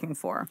was working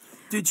for.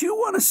 Did you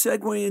want to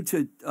segue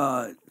into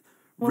Reznor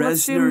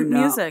let's do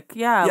music.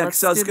 Yeah,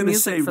 because I was going to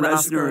say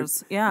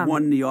Reznor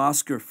won the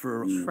Oscar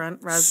for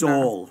Trent Reznor.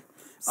 Soul.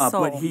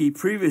 But he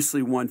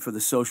previously won for The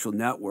Social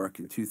Network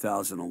in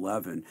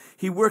 2011.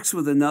 He works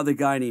with another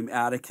guy named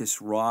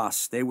Atticus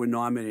Ross. They were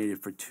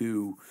nominated for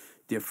 2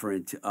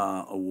 different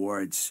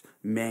awards,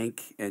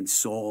 Mank and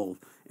Soul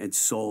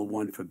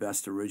won for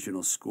Best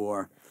Original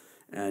Score.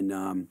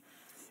 And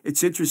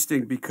it's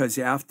interesting because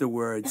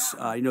afterwards,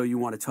 I know you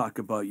want to talk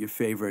about your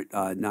favorite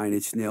Nine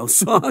Inch Nails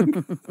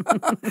song,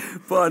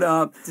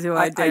 but do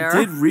I dare?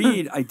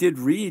 I did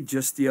read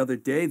just the other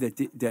day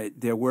that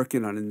they're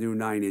working on a new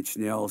Nine Inch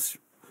Nails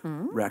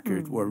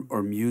record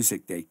or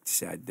music. They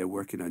said they're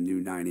working on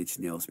new Nine Inch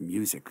Nails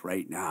music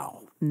right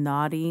now.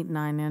 Naughty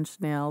 9 Inch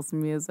Nails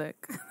music.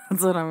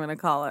 That's what I'm going to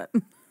call it.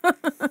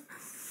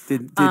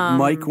 Did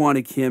Mike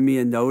want to hand me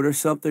a note or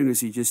something, or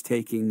is he just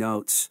taking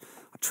notes?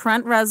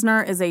 Trent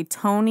Reznor is a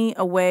Tony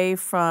away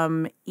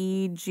from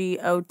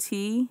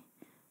EGOT.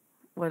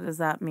 What does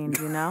that mean?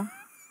 Do you know?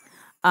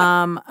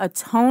 A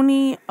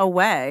Tony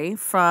away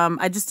from...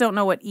 I just don't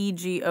know what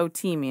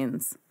EGOT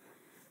means.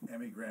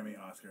 Emmy, Grammy,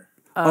 Oscar.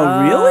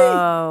 Oh, really?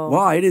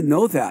 Wow, I didn't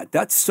know that.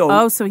 That's so...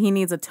 Oh, so he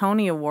needs a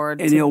Tony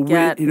Award and to he'll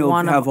get win,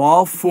 one have of,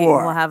 all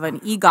 4. He'll have an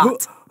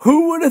EGOT.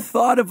 Who would have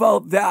thought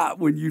about that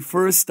when you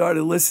first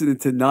started listening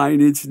to Nine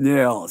Inch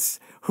Nails?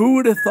 Who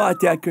would have thought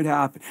that could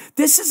happen?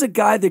 This is a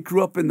guy that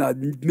grew up in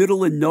the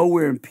middle of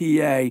nowhere in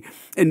PA,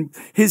 and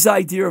his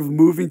idea of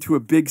moving to a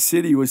big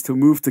city was to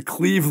move to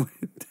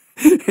Cleveland.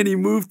 And he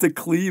moved to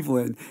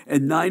Cleveland,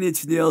 and Nine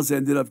Inch Nails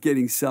ended up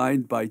getting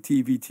signed by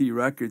TVT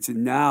Records,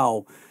 and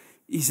now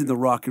He's in the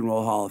Rock and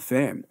Roll Hall of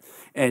Fame.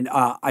 And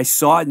I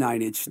saw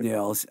Nine Inch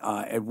Nails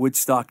at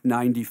Woodstock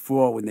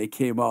 94 when they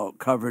came out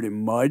covered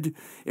in mud.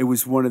 It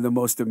was one of the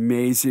most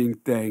amazing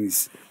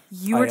things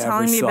You were I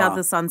telling ever me saw. about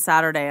this on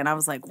Saturday, and I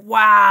was like,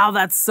 wow,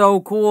 that's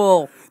so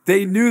cool.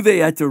 They knew they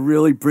had to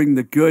really bring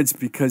the goods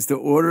because the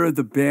order of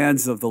the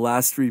bands of the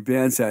last three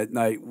bands that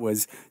night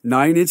was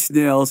Nine Inch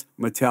Nails,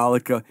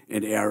 Metallica,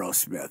 and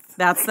Aerosmith.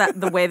 That's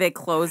the way they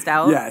closed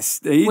out? Yes.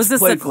 They each Was this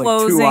the played for like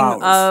 2 closing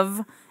hours.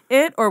 of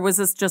it, or was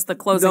this just the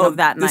closing of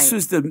that night? This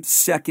was the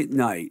second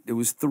night. It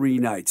was 3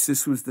 nights.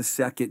 This was the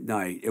second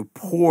night. It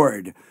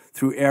poured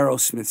through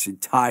Aerosmith's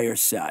entire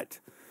set.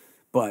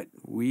 But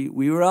we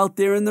were out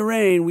there in the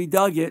rain. We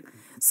dug it.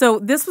 So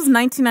this was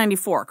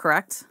 1994,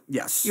 correct?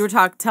 Yes. You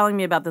were telling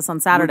me about this on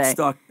Saturday.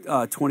 Woodstock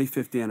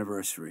 25th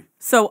anniversary.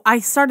 So I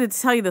started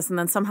to tell you this, and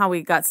then somehow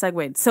we got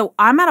segued. So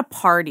I'm at a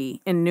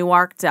party in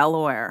Newark,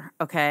 Delaware,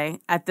 okay,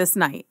 at this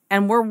night,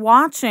 and we're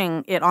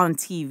watching it on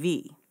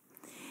TV.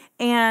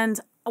 And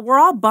we're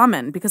all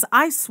bumming because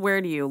I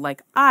swear to you,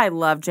 like, I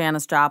love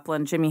Janis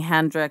Joplin, Jimi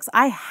Hendrix.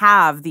 I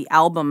have the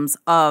albums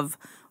of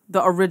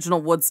the original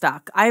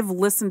Woodstock. I've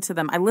listened to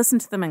them. I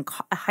listened to them in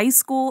high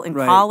school, in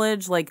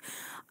college. Like,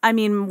 I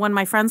mean, when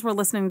my friends were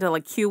listening to,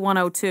 like,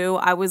 Q102,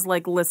 I was,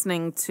 like,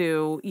 listening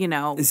to, you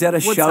know, Is that a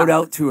Woodstock. shout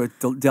out to a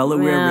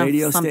Delaware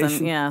radio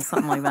station? Yeah,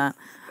 something like that.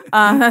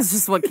 That's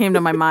just what came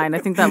to my mind. I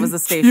think that was the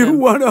station.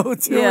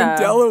 Q102 in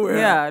Delaware.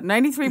 Yeah,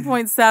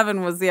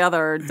 93.7 was the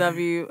other.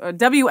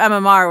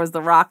 WMMR was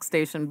the rock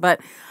station.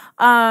 But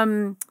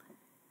I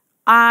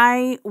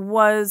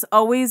was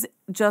always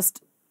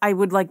just, I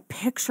would like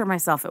picture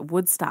myself at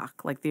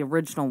Woodstock, like the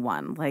original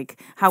one,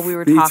 like how we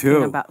were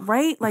talking about,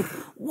 right? Like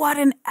what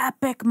an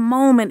epic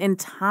moment in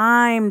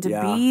time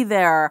to be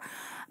there.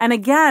 And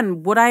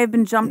again, would I have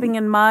been jumping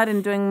in mud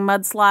and doing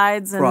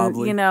mudslides and,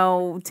 Probably. you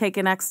know,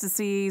 taking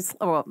ecstasy,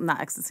 well, not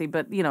ecstasy,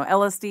 but, you know,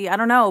 LSD? I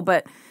don't know.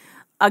 But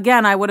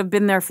again, I would have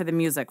been there for the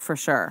music for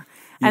sure.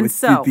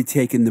 You'd be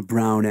taking the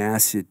brown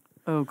acid.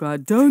 Oh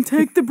God, don't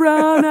take the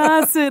brown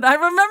acid. I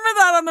remember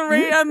that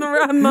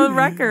on the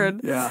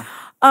record. Yeah.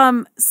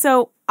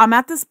 So I'm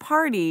at this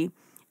party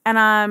and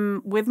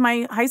I'm with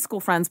my high school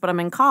friends, but I'm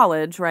in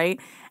college, right?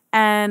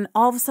 And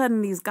all of a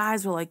sudden these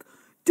guys were like,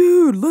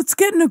 dude, let's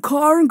get in a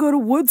car and go to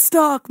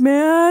Woodstock,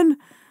 man.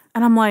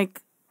 And I'm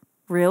like,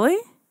 really?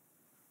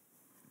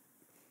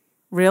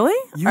 Really?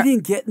 You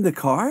didn't get in the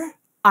car?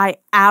 I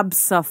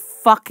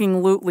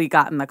abso-fucking-lutely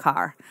got in the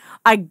car.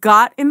 I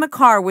got in the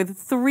car with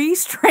 3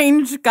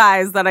 strange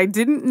guys that I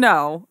didn't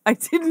know. I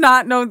did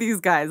not know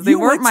these guys. They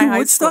weren't my high school.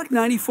 Woodstock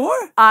 94?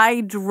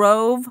 I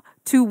drove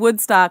to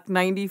Woodstock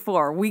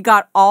 94. We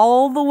got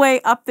all the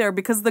way up there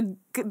because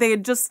they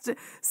had just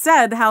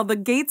said how the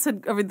gates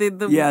had, there were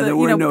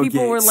no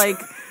people gates. Were like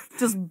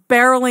just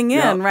barreling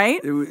in,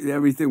 right?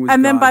 Everything was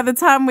And then gone. by the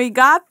time we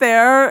got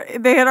there,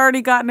 they had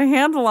already gotten a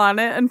handle on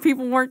it and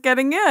people weren't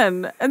getting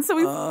in. And so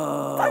we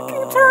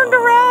fucking turned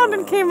around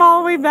and came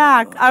all the way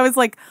back. I was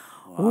like,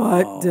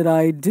 what did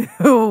I do?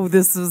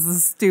 This was the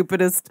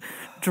stupidest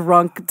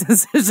drunk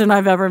decision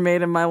I've ever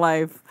made in my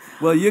life.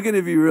 Well, you're going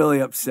to be really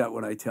upset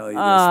when I tell you this,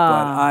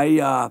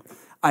 but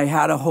I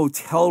had a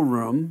hotel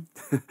room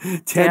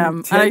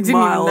 10 I didn't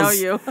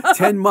miles, even know you.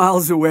 10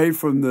 miles away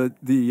from the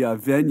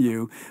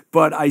venue,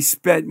 but I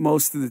spent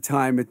most of the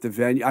time at the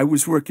venue. I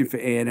was working for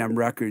A&M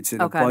Records,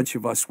 and a bunch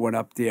of us went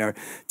up there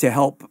to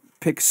help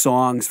pick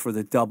songs for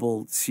the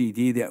double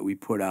CD that we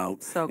put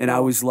out. So and I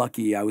cool. was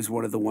lucky. I was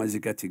one of the ones that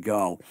got to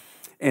go.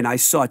 And I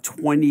saw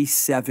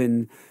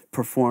 27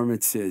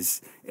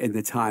 performances in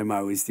the time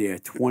I was there.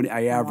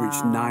 I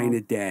averaged 9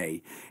 a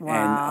day.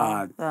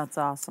 Wow, And, that's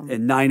awesome.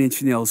 and Nine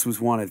Inch Nails was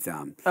one of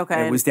them. Okay.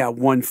 And it was that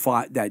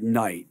that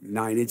night.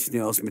 9 Inch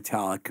Nails,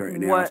 Metallica,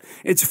 and What- Aerosmith.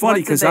 It's funny what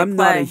did because they I'm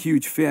not a play?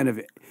 huge fan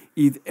of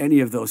any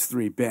of those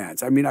 3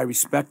 bands. I mean, I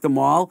respect them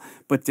all,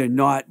 but they're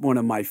not one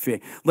of my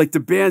favorite. Like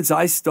the bands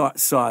I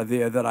saw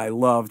there that I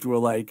loved were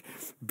like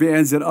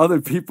bands that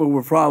other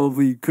people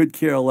could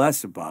care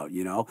less about,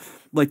 you know?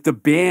 Like the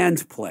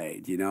band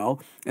played, you know?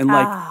 And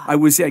like I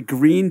was at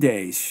Green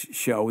Day's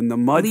show in the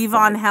mud.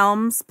 Levon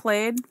Helms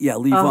played? Yeah,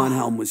 Levon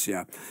Helm was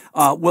there.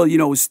 Well, you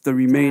know, it was the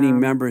remaining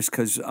members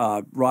because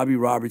Robbie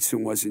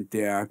Robertson wasn't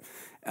there.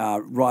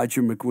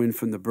 Roger McGuinn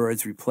from the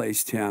Byrds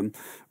replaced him.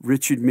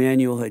 Richard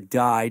Manuel had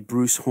died.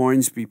 Bruce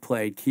Hornsby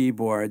played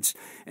keyboards.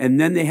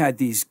 And then they had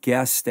these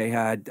guests. They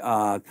had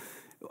a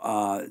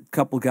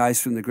couple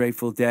guys from the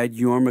Grateful Dead,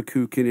 Jorma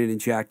Kukkonen and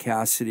Jack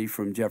Cassidy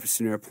from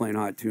Jefferson Airplane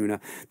Hot Tuna.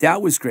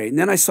 That was great. And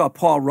then I saw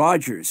Paul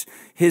Rogers,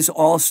 his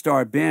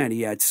all-star band.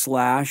 He had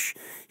Slash.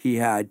 He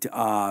had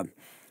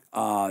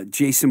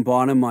Jason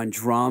Bonham on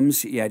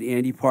drums. He had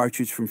Andy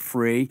Partridge from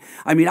Free.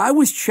 I mean, I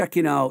was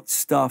checking out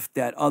stuff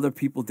that other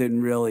people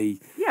didn't really.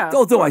 Yeah.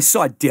 Although I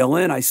saw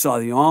Dylan, I saw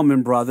the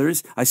Allman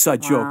Brothers, I saw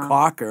Joe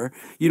Cocker.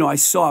 You know, I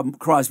saw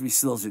Crosby,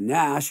 Stills, and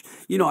Nash.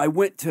 You know, I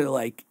went to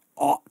like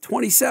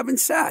 27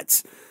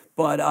 sets.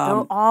 But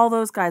all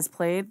those guys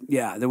played?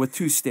 yeah, there were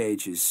 2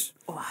 stages.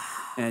 Wow.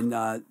 And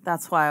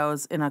that's why I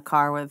was in a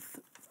car with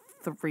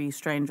 3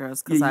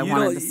 strangers because Yeah, I you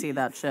wanted don't- to see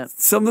that shit.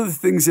 Some of the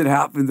things that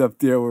happened up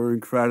there were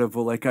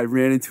incredible. Like I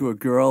ran into a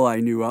girl I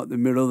knew out in the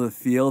middle of the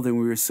field, and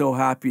we were so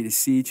happy to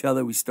see each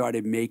other. We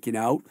started making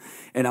out,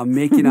 and I'm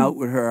making out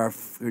with her.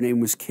 Her name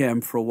was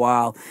Kim for a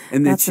while,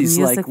 and then That's a she's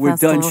music like, "We're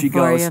done." festival She for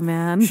goes, ya,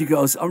 man. "She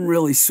goes, I'm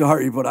really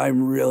sorry, but I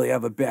really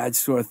have a bad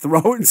sore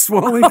throat and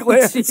swollen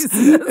glands." Jesus.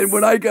 And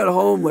when I got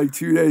home, like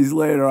 2 days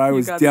later, I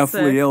was got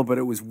definitely sick. ill, but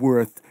it was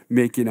worth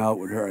making out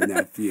with her in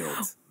that field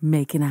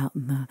Making out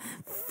in the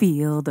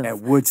field of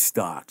at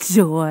Woodstock.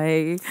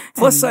 joy.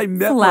 Plus, and I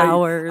met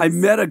flowers. I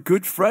met a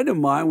good friend of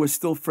mine. We're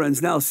still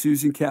friends now,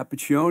 Susan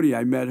Cappuccioni.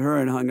 I met her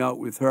and hung out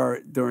with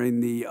her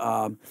during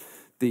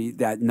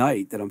that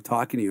night that I'm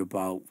talking to you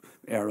about.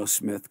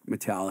 Aerosmith,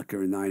 Metallica,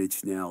 and 9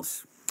 Inch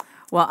Nails.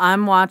 Well,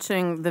 I'm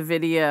watching the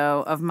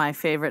video of my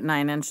favorite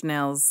 9 Inch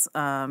Nails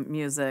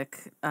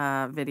music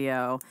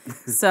video.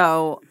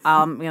 So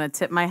I'm going to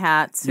tip my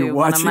hat to You're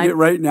one of watching my... it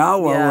right now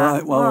while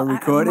Yeah. we're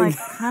recording. I'm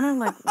kind of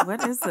like,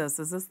 what is this?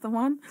 Is this the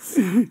one?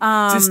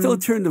 Just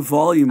don't turn the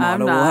volume on,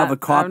 I'm or not. we'll have a I'm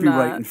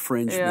copyright not.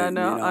 infringement. Yeah,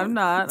 no, you know. I'm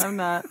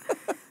not.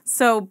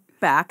 So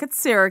back at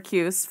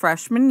Syracuse,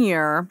 freshman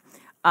year,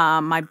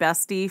 my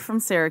bestie from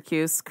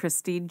Syracuse,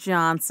 Christy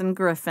Johnson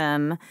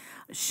Griffin,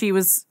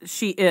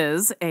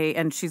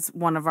 and she's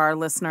one of our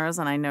listeners,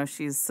 and I know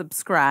she's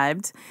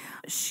subscribed.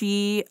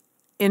 She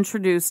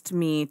introduced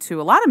me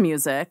to a lot of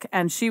music,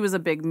 and she was a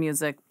big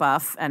music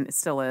buff, and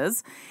still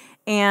is.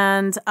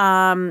 And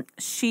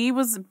she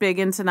was big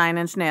into 9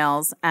 Inch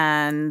Nails,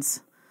 and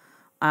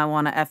I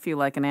Want to F You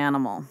Like an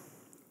Animal.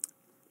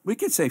 We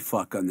could say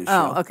fuck on this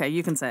show. Oh, okay,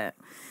 you can say it.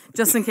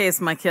 Just in case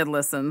my kid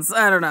listens.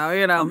 I don't know,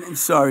 I'm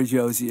sorry,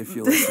 Josie, if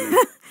you're listening.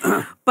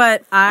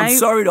 But I'm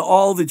sorry to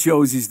all the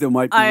Josies that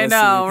might be I listening.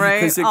 know, right?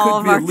 Because there All could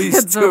of be our at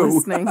least kids are 2.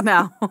 listening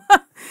now.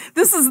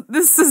 This is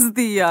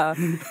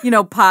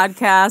the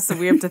podcast that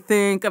we have to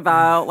think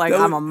about. Like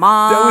I'm a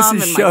mom, and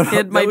my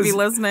kid might be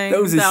listening.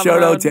 That was a down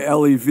shout the out road. to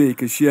LEV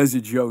because she has a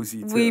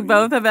Josie too. We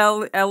both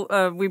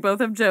have we both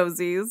have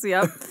Josies.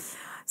 Yep.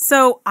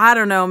 So I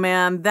don't know,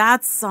 man.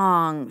 That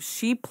song,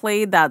 she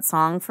played that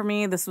song for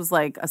me. This was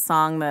like a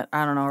song that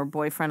I don't know her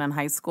boyfriend in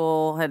high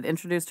school had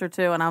introduced her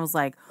to, and I was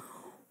like,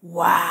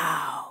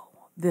 wow,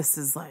 this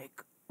is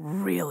like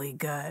really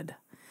good.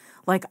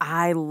 Like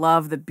I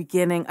love the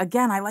beginning.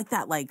 Again, I like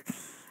that like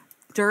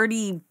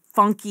dirty,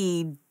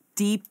 funky,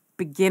 deep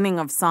beginning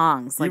of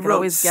songs. Like you it wrote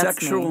always gets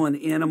sexual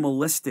me. and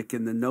animalistic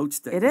in the notes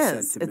that It you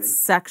is. sent to It's me.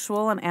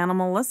 sexual and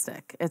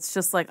animalistic. It's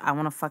just like I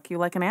want to fuck you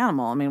like an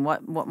animal. I mean,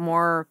 what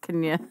more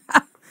can you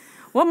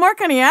what more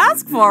can you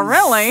ask for,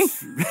 really?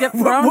 Get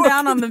thrown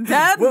down on the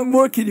bed? What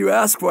more can you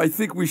ask for? I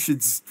think we should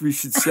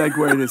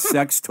segue to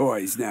sex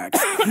toys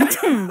next.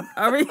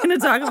 Are we going to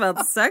talk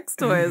about sex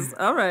toys?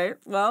 All right.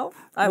 Well,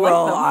 I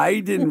Well, like them. I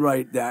didn't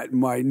write that in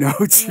my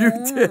notes. You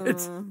did.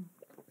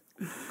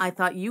 I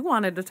thought you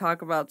wanted to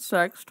talk about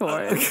sex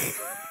toys.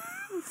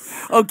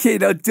 Okay,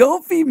 now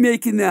don't be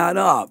making that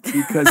up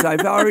because I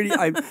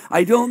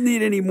don't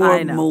need any more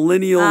I know.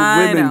 millennial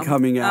I women know.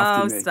 coming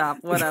after me. Stop.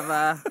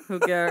 Whatever. Who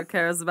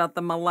cares about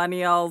the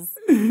millennials?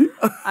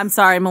 I'm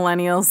sorry,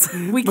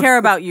 millennials. We care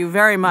about you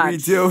very much. We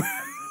do.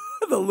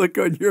 The look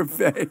on your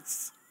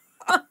face.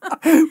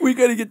 We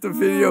got to get the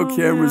video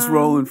cameras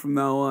rolling from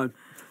now on.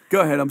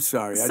 Go ahead. I'm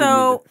sorry. I didn't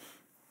mean to.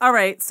 All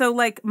right. So,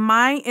 like,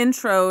 my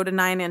intro to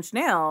 9 Inch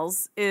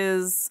Nails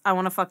is I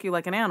Want to Fuck You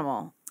Like an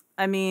Animal.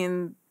 I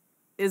mean,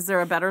 is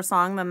there a better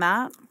song than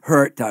that?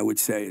 Hurt, I would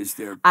say, is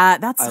there.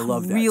 That's I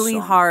love that really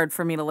song. hard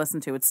for me to listen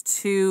to. It's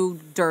too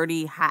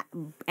dirty,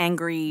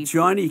 angry.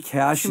 Johnny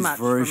Cash's much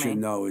for version,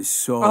 me. though, is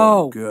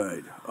so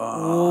good.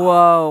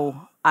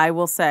 Whoa. I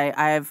will say,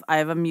 I have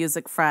a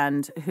music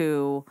friend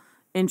who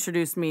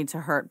introduced me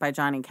to Hurt by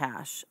Johnny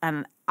Cash.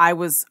 And I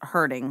was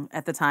hurting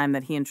at the time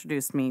that he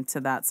introduced me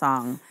to that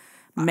song.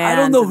 Man, I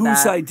don't know did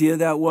whose that- idea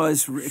that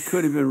was. It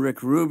could have been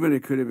Rick Rubin.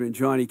 It could have been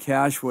Johnny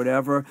Cash,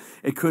 whatever.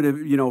 It could have,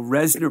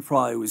 Reznor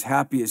probably was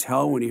happy as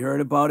hell when he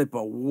heard about it.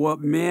 But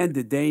man,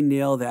 did they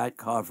nail that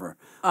cover.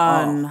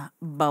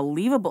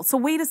 Unbelievable. So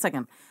wait a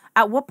second.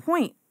 At what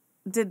point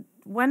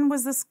when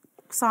was this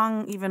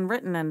song even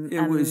written and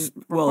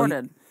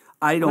recorded?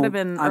 Would have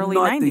been I'm early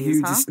not 90s, the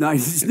hugest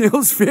 90s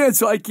Nails fan,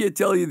 so I can't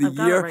tell you the I've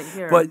got it year. right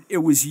here. But it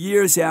was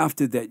years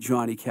after that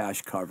Johnny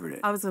Cash covered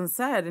it. I was going to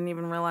say, I didn't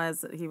even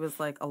realize that he was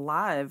like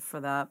alive for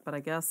that, but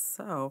I guess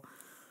so.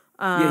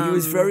 Yeah, he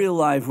was very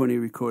alive when he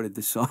recorded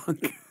the song.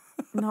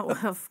 No,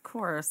 of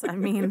course. I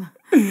mean,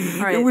 all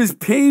right. It was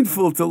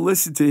painful to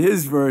listen to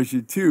his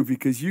version, too,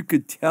 because you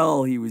could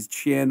tell he was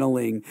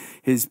channeling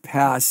his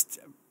past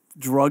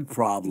drug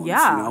problems,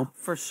 Yeah,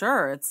 for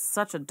sure. It's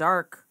such a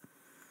dark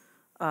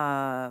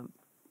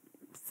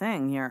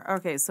thing here.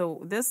 Okay,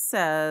 so this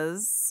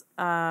says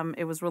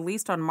it was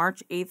released on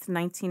March 8th,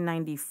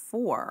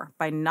 1994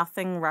 by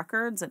Nothing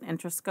Records and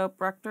Interscope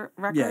Records.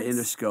 Yeah,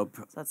 Interscope.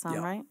 Does that sound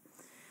Yeah. right?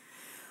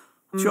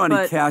 Johnny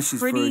But Cash's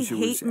Pretty version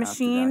Hate was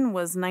Machine after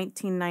was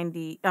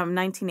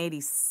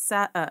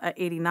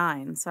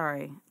 1989,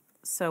 sorry.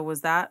 So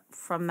was that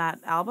from that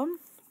album?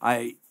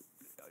 that.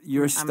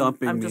 You're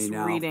stumping I'm me just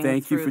now. reading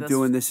Thank you through for this.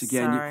 doing this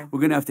again. Sorry. We're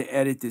going to have to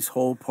edit this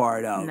whole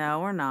part out. No,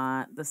 we're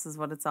not. This is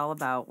what it's all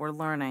about. We're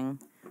learning.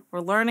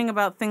 We're learning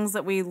about things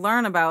that we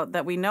learn about,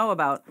 that we know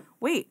about.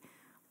 Wait.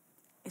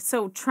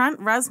 So Trent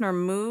Reznor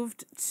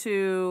moved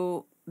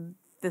to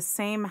the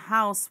same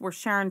house where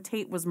Sharon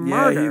Tate was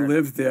murdered. Yeah, he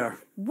lived there.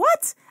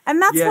 What?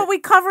 And that's what we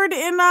covered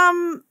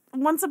in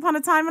Once Upon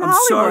a Time in Hollywood.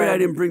 I'm sorry I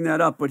didn't bring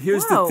that up, but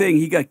here's the Whoa. thing.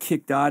 He got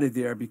kicked out of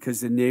there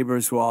because the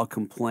neighbors were all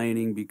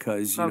complaining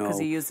because, because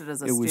he used it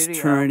as a it was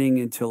studio. turning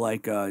into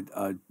like a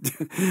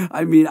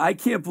I mean, I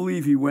can't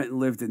believe he went and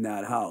lived in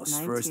that house,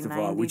 first of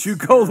all. Would you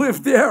go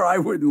live there? I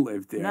wouldn't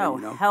live there. No,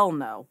 you know? hell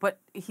no. But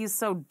he's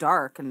so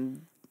dark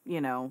and,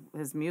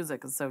 his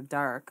music is so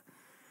dark.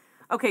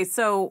 Okay,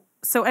 so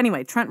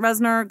anyway, Trent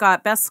Reznor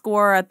got Best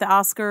Score at the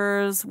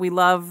Oscars. We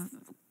love...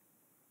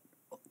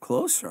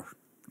 Closer.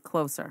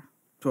 That's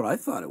what I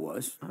thought it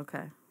was.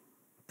 Okay.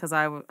 Because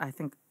I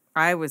think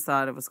I always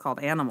thought it was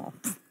called Animal.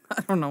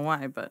 I don't know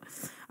why, but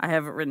I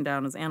have it written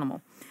down as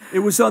Animal. It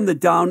was on the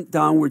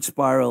Downward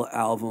Spiral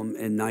album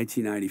in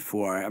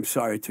 1994. I'm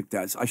sorry I took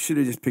that. I should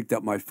have just picked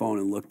up my phone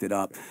and looked it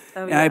up.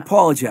 Oh, and I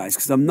apologize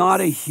because I'm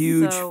not a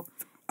huge...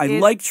 I It-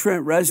 like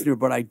Trent Reznor,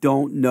 but I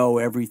don't know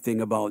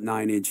everything about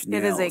Nine Inch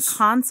Nails. It is a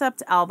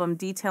concept album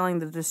detailing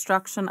the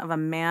destruction of a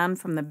man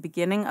from the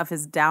beginning of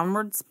his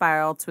downward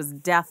spiral to his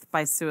death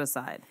by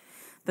suicide.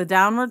 The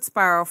Downward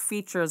Spiral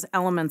features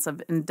elements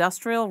of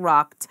industrial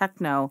rock,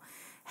 techno,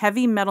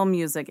 heavy metal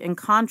music in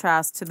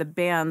contrast to the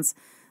band's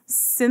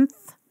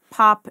synth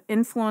pop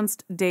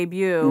influenced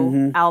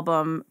debut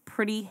album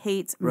Pretty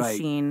Hate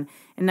Machine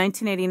in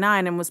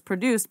 1989 and was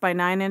produced by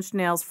Nine Inch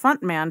Nails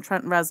frontman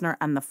Trent Reznor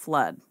and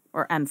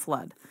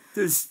Flood.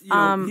 There's,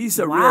 he's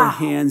a real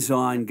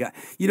hands-on guy.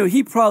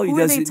 He probably Who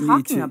are they doesn't need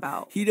talking to.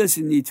 about? He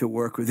doesn't need to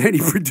work with any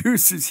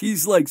producers.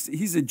 He's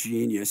a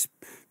genius,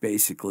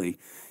 basically.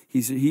 He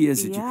is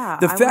a genius.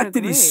 The fact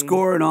that he's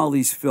scoring all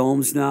these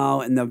films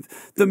now, and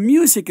the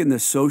music in The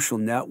Social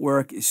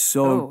Network is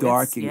so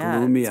dark and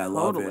gloomy. I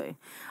love it.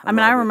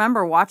 I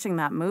remember watching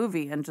that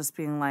movie and just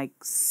being like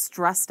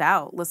stressed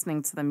out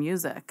listening to the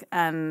music,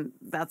 and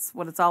that's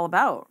what it's all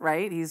about,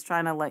 right? He's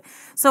trying to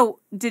So,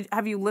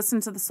 have you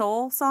listened to the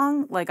Soul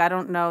song? I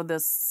don't know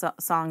this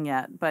song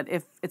yet, but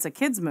if it's a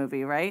kids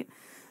movie, right?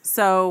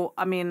 So,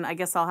 I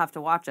guess I'll have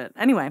to watch it.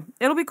 Anyway,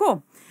 it'll be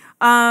cool.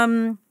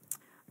 We're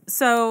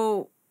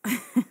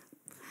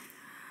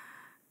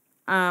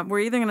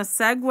either going to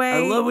segue.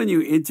 I love when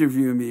you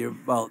interview me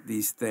about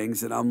these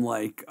things, and I'm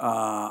like,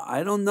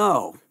 I don't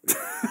know.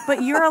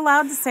 But you're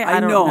allowed to say I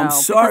don't know. I'm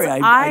sorry.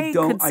 I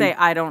don't. Could say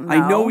I don't know.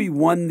 I know he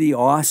won the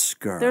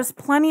Oscar. There's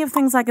plenty of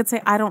things I could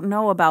say I don't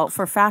know about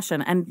for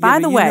fashion. And by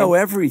the way, you know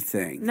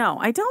everything. No,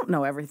 I don't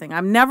know everything.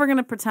 I'm never going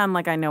to pretend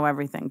like I know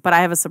everything. But I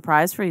have a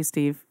surprise for you,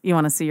 Steve. You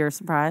want to see your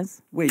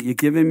surprise? Wait, you're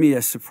giving me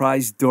a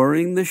surprise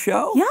during the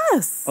show?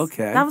 Yes.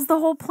 Okay. That was the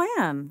whole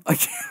plan.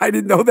 I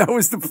didn't know that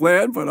was the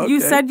plan, but okay.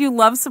 You said you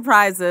love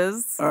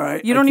surprises. All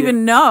right. You don't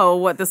even know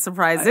what the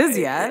surprise is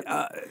yet.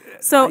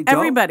 So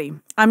everybody,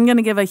 I'm going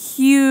to give a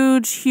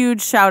huge,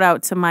 huge shout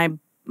out to my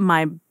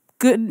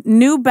good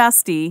new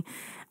bestie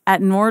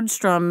at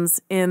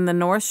Nordstrom's in the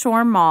North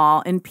Shore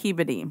Mall in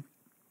Peabody.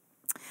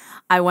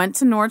 I went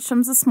to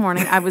Nordstrom's this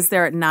morning. I was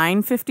there at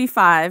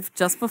 9:55,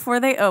 just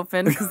before they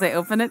opened, because they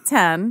open at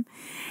 10.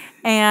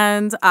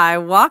 And I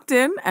walked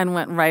in and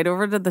went right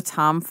over to the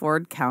Tom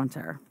Ford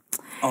counter.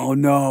 Oh,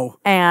 no.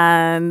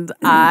 And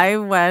I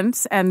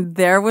went, and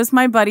there was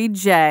my buddy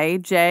Jay.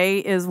 Jay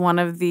is one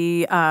of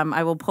the,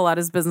 I will pull out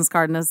his business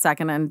card in a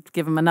second and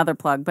give him another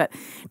plug. But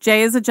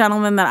Jay is a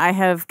gentleman that I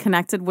have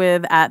connected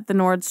with at the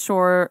North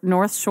Shore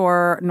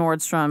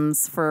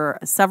Nordstrom's for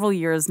several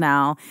years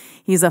now.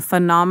 He's a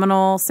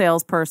phenomenal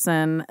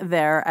salesperson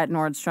there at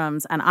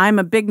Nordstrom's. And I'm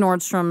a big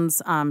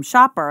Nordstrom's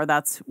shopper.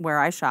 That's where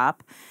I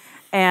shop.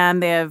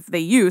 And they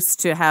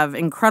used to have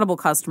incredible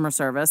customer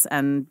service,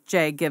 and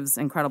Jay gives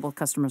incredible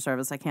customer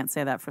service. I can't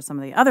say that for some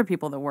of the other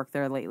people that work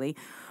there lately.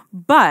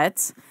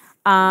 But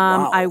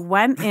I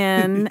went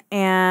in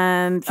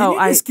and... Can you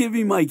just give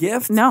me my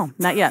gift? No,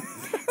 not yet.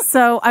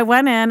 So I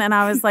went in and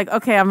I was like,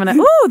 okay, I'm going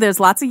to... Ooh, there's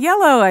lots of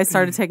yellow. I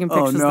started taking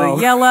pictures of the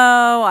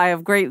yellow. I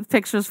have great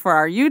pictures for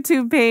our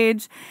YouTube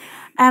page.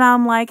 And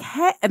I'm like,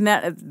 hey, and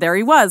there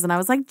he was. And I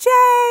was like, Jay,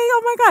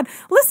 oh my God,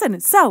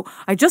 listen. So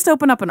I just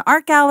opened up an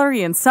art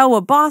gallery in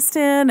SoWa,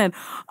 Boston. And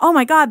oh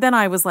my God, then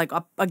I was like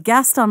a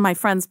guest on my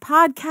friend's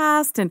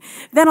podcast. And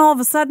then all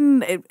of a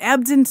sudden it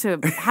ebbed into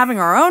having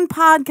our own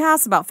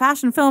podcast about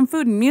fashion, film,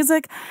 food, and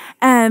music.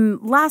 And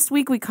last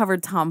week we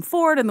covered Tom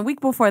Ford. And the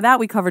week before that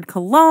we covered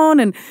cologne.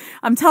 And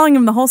I'm telling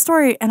him the whole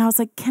story. And I was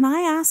like, can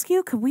I ask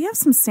you, could we have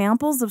some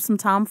samples of some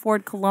Tom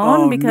Ford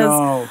cologne?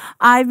 Because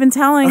I've been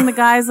telling the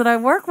guys that I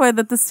work with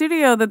at the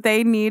studio that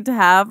they need to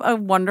have a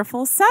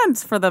wonderful scent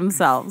for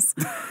themselves.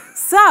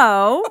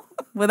 So,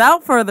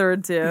 without further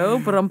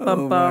ado,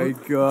 oh my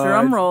God.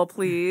 Drum roll,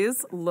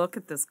 please. Look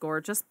at this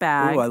gorgeous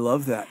bag. Oh, I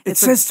love that. It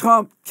says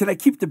Tom. Can I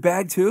keep the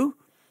bag too?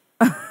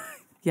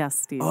 Yes,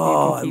 Steve. Oh,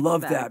 you I can keep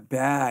love the bag. that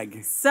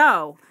bag.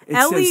 So, It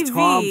Ellie says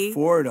Tom V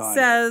Ford on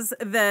says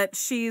that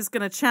she's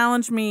going to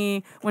challenge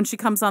me when she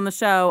comes on the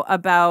show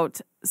about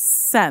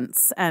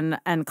scents and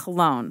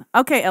cologne.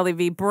 Okay, Ellie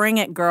V, bring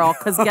it, girl,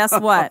 because guess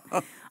what?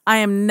 I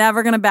am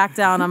never going to back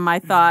down on my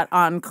thought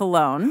on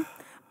cologne.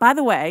 By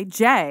the way,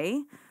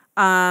 Jay,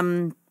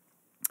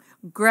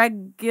 Gregolovich,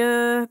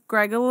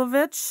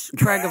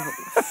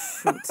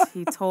 shoot,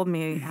 he told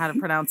me how to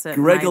pronounce it.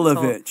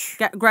 Gregolovich.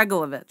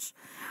 Gregolovich.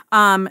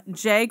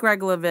 Jay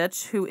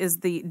Gregolovich, who is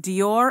the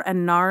Dior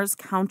and NARS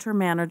counter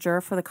manager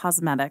for the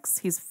cosmetics.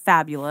 He's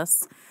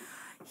fabulous.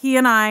 He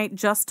and I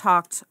just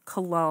talked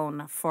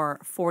cologne for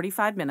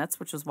 45 minutes,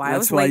 which is why I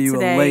was late today. That's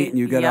why you were late and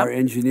you got our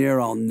engineer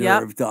all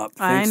nerved up.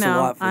 Thanks a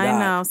lot for that. I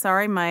know.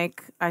 Sorry,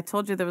 Mike. I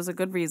told you there was a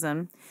good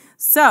reason.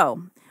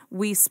 So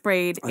we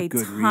sprayed a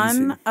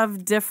ton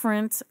of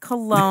different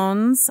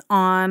colognes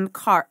on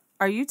car.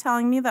 Are you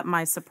telling me that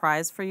my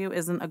surprise for you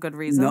isn't a good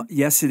reason? No,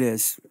 yes, it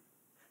is.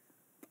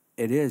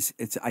 It is.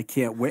 I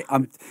can't wait.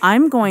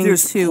 I'm going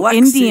to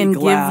Indian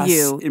give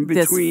you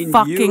this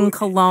fucking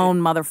cologne,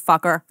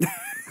 motherfucker.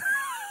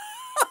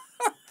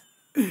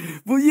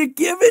 Well, you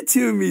give it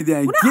to me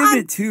then. Give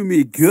it to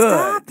me good.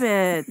 Stop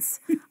it.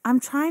 I'm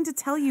trying to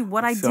tell you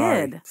what I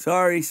did.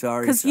 Sorry.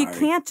 Because you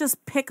can't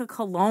just pick a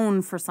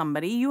cologne for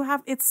somebody.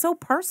 It's so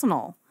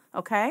personal,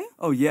 okay?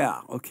 Oh, yeah.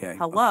 Okay.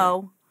 Hello.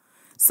 Okay.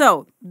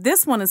 So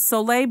this one is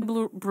Soleil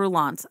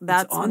Brûlante.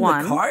 That's it's on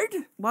one. The card?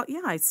 Well,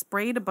 yeah, I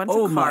sprayed a bunch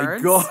of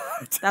cards. Oh, my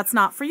God. That's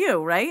not for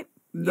you, right?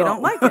 No. You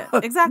don't like it.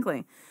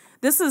 Exactly.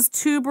 This is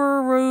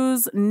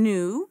Tuberose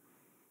New.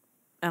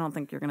 I don't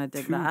think you're going to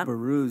dig that.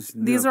 Tuberose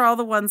New. These are all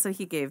the ones that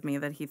he gave me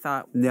that he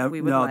thought we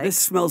would like. No, this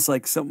smells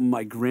like something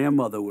my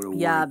grandmother would have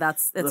worn. Yeah,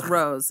 it's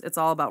rose. It's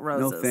all about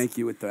roses. No, thank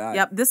you with that.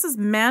 Yep, this is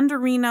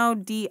Mandarino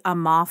di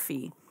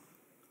Amalfi.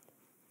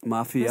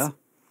 Mafia?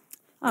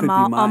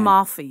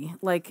 Amalfi.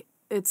 Like...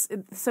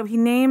 So he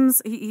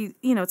names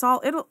it's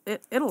all Italy.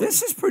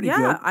 This is pretty good.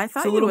 Yeah, I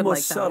thought you would like that one.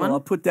 It's a little more subtle. I'll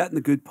put that in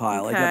the good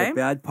pile. Okay. I got a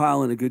bad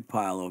pile and a good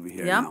pile over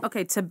here. Yep. Now.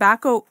 Okay.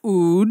 Tobacco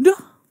Oud.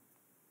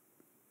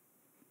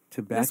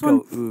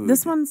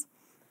 This one's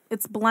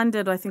it's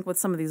blended, I think, with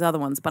some of these other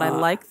ones, but I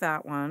like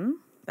that one.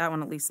 That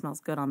one at least smells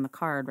good on the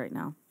card right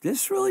now.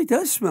 This really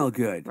does smell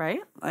good.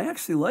 Right? I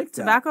actually like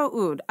that.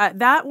 Tobacco Oud.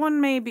 That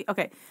one may be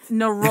okay.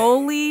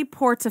 Neroli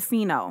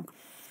Portofino.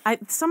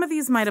 Some of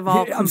these might have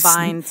all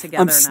combined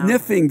together. I'm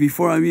sniffing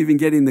before I'm even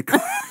getting the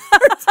card.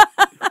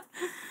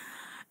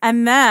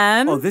 And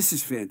then... Oh, this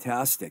is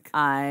fantastic.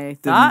 I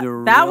thought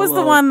that was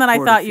the one that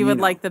I thought you would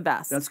like the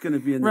best. That's going to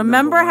be in the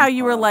Remember how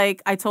you pile. were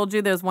like, I told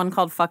you there's one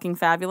called Fucking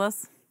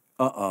Fabulous?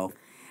 Uh-oh.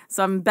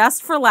 So I'm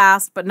best for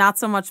last, but not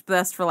so much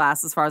best for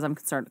last as far as I'm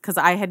concerned, because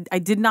I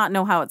did not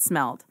know how it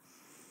smelled.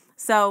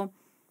 So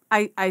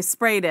I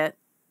sprayed it,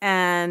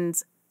 and...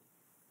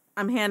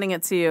 I'm handing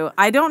it to you.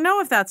 I don't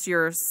know if that's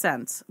your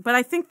scent, but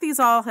I think these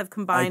all have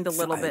combined a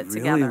little bit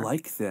together. I really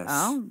like this.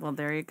 Oh, well,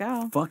 there you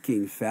go.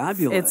 Fucking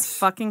fabulous. It's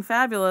fucking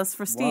fabulous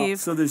for Steve.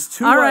 Wow. So there's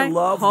two all right, I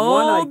love,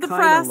 hold one I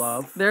kind of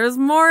love. There's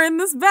more in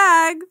this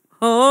bag.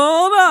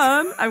 Hold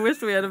on. I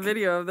wish we had a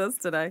video of this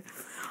today.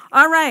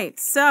 All right,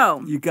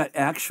 so. You got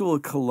actual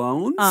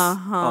colognes?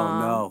 Uh-huh. Oh,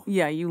 no.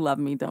 Yeah, you love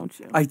me, don't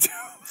you? I do.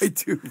 I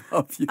do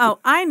love you. Oh,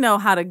 I know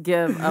how to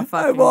give a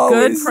fucking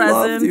good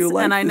present,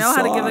 and I know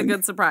how to give a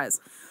good surprise.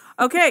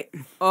 Okay.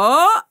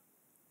 Oh,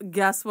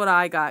 guess what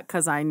I got?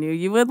 Because I knew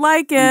you would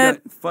like it. You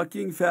got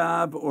Fucking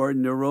Fab or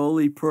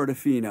Neroli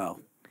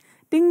Portofino.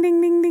 Ding, ding,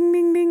 ding, ding,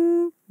 ding,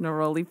 ding.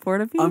 Neroli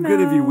Portofino. I'm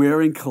going to be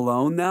wearing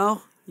cologne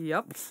now?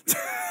 Yep.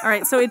 All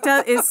right. So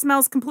it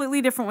smells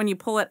completely different when you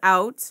pull it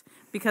out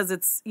because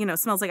it's, it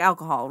smells like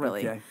alcohol,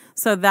 really. Okay.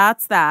 So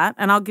that's that.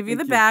 And I'll give you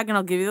the bag and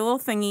I'll give you the little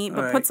thingy.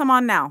 But put some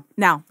on now.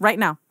 Now. Right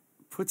now.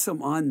 Put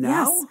some on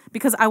now? Yes.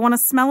 Because I want to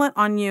smell it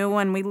on you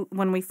when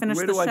we finish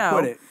the show. Where do I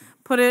put it?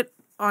 Put it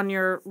on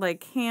your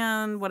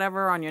hand,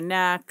 whatever, on your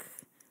neck.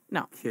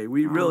 No. Okay,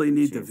 we really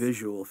need the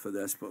visual for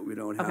this, but we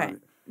don't have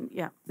it.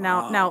 Yeah.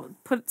 Now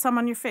put some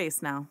on your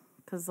face now,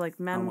 because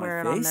men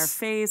wear it on their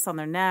face, on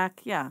their neck.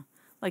 Yeah.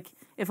 Like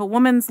if a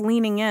woman's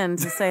leaning in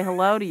to say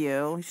hello to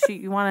you,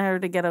 you want her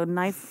to get a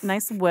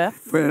nice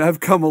whiff. Man, I've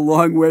come a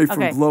long way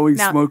from blowing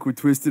smoke with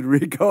Twisted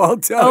Rico. I'll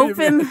tell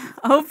you.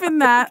 Open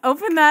that,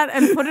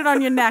 and put it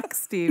on your neck,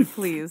 Steve,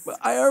 please. But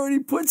I already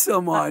put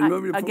some on. You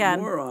want me to put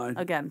more on?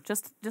 Again,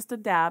 just a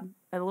dab.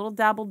 A little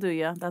dab will do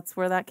you. That's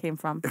where that came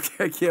from.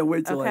 I can't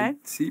wait till I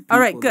see people. All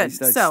right, good.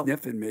 Start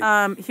sniffing me.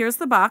 Here's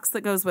the box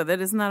that goes with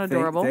it. Isn't that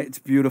adorable? It's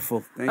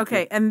beautiful. Thank you.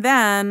 Okay, and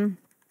then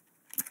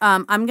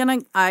I'm gonna.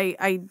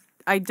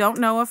 I don't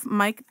know if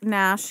Mike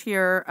Nash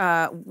here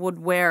would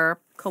wear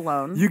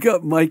cologne. You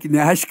got Mike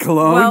Nash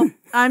cologne?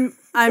 Well,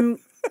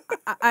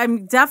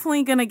 I'm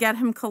definitely gonna get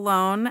him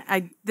cologne.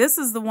 This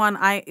is the one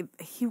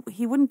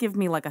he wouldn't give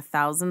me like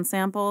 1,000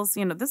 samples.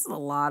 This is a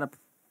lot of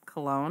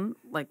cologne,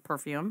 like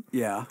perfume.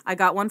 Yeah. I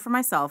got one for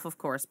myself, of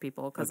course,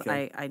 people, because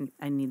Okay.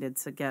 I needed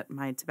to get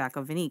my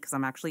tobacco vanille because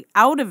I'm actually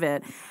out of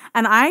it.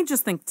 And I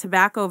just think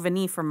tobacco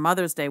vanille for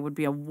Mother's Day would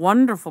be a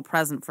wonderful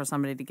present for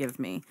somebody to give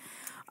me.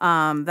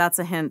 That's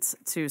a hint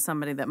to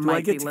somebody that Do might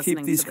I get be to listening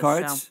keep these to this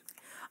cards? show.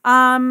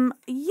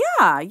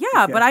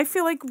 Yeah, Okay. but I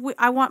feel like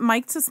I want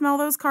Mike to smell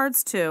those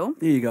cards too.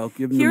 Here you go.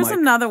 Give them Here's the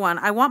mic. another one.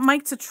 I want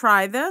Mike to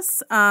try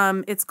this.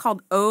 It's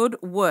called Ode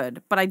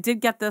Wood, but I did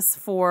get this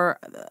for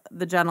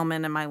the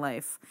gentleman in my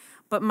life.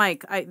 But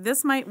Mike,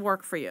 this might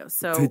work for you.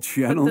 So The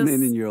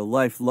gentleman in your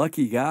life.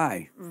 Lucky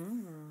guy.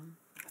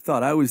 I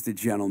thought I was the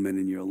gentleman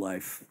in your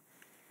life.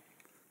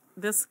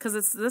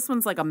 this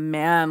one's like a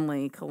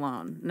manly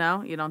cologne.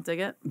 No, you don't dig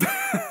it?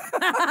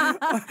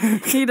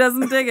 He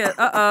doesn't dig it.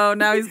 Uh-oh,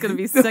 now he's going to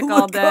be sick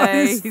all Look on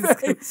day. his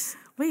face.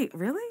 Wait,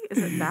 really? Is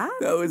it that?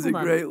 That was Hold a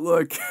on. great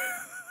look.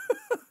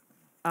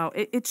 Oh,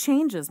 it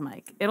changes,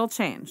 Mike. It'll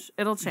change.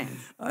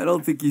 I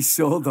don't think he's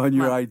sold on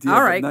your idea. All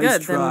but right, nice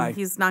good. try. Then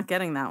he's not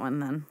getting that one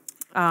then.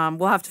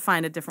 We'll have to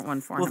find a different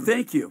one for Well, him.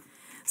 thank you.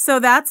 So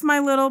that's my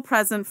little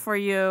present for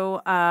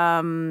you,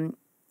 and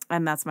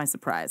that's my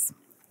surprise.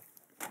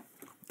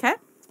 Okay?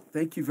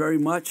 Thank you very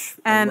much.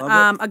 And I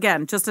love it.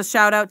 again, just a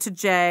shout out to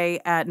Jay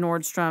at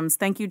Nordstrom's.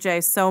 Thank you, Jay,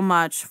 so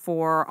much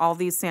for all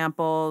these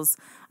samples.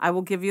 I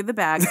will give you the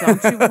bag.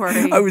 Don't you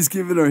worry. I was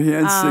giving her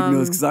hand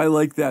signals because I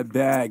like that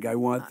bag. I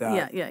want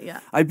that. Yeah.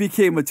 I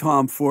became a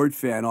Tom Ford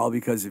fan all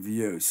because of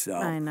you. So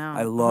I know.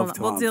 I love Hold on.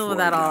 Tom We'll deal with Ford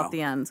that all now. at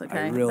the end, okay?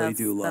 I really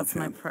do love that's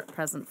him. That's my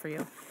present for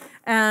you.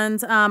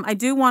 And I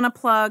do want to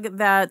plug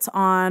that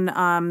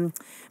on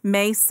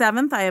May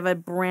 7th, I have a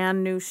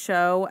brand new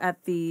show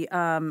at the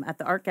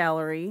Art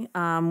Gallery.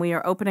 We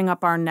are opening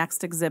up our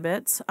next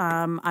exhibit.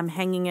 I'm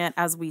hanging it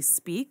as we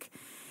speak.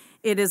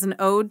 It is an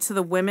ode to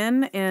the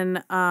women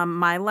in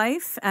my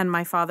life and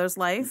my father's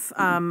life.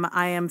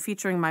 I am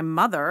featuring my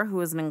mother,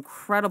 who is an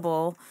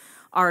incredible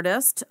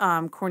artist,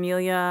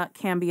 Cornelia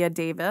Cambia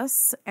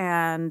Davis,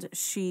 and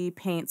she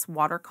paints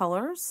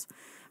watercolors.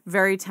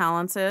 Very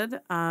talented.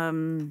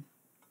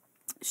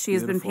 She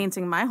has been Beautiful.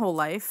 painting my whole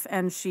life,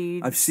 and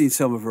I've seen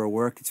some of her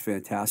work. It's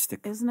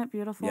fantastic. isn't it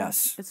beautiful?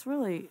 Yes. It's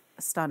really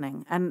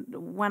stunning. And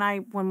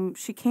when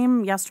she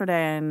came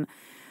yesterday and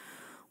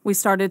we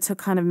started to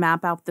kind of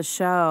map out the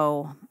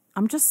show,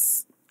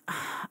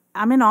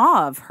 I'm in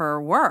awe of her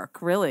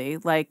work, really.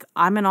 Like,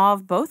 I'm in awe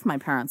of both my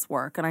parents'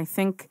 work. And I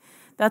think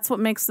that's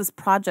what makes this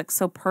project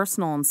so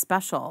personal and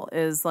special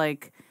is,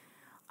 like,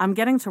 I'm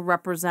getting to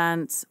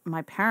represent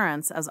my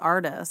parents as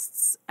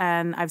artists.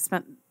 And I've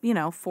spent,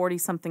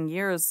 40-something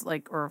years,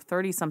 or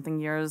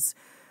 30-something years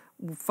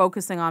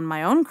focusing on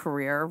my own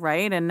career,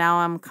 right? And now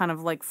I'm kind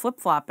of, like,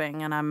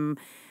 flip-flopping, and I'm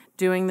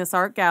doing this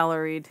art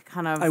gallery to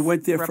kind of I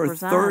went there represent.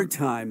 for a third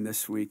time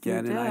this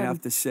weekend, and I did.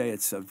 have to say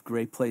it's a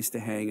great place to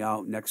hang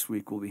out. Next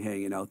week we'll be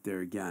hanging out there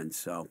again,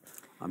 so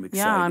I'm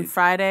excited. Yeah, on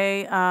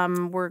Friday,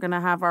 we're going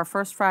to have our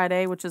first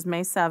Friday, which is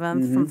May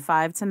 7th, from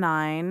 5 to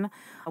 9.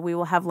 We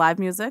will have live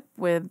music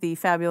with the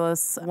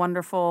fabulous,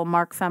 wonderful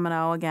Mark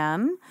Femino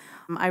again.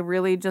 I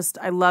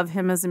love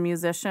him as a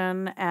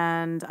musician,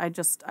 and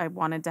I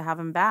wanted to have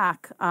him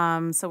back.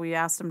 So we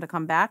asked him to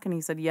come back, and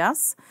he said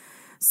yes.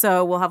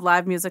 So we'll have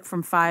live music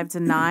from 5 to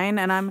 9.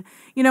 And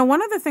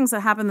one of the things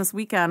that happened this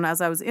weekend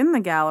as I was in the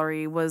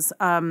gallery was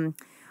I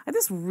had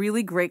this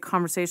really great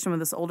conversation with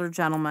this older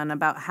gentleman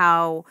about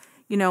how,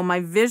 my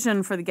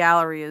vision for the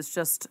gallery is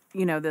just,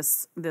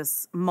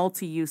 this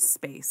multi-use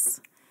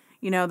space.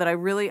 That I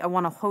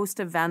want to host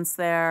events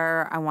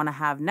there. I want to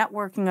have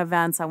networking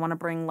events. I want to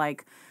bring,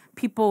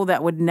 people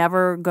that would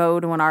never go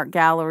to an art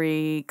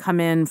gallery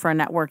come in for a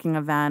networking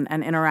event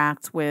and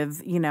interact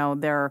with,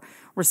 their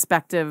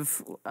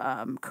respective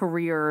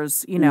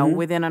careers,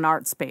 within an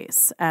art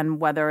space.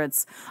 And whether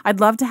I'd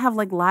love to have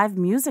live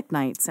music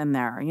nights in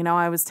there.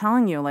 I was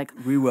telling you,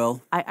 we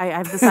will. I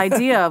have this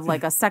idea of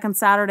a second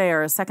Saturday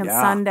or a second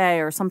Sunday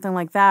or something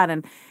like that.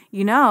 And,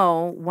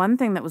 one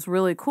thing that was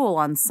really cool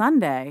on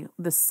Sunday,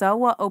 the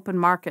SOA open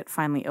market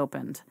finally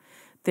opened.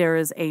 There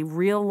is a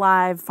real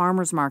live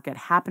farmers market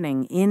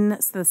happening in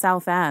the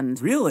South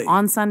End. Really?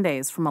 On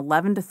Sundays from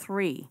 11 to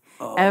 3.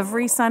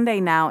 Every Sunday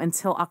now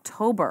until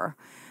October,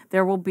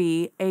 there will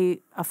be a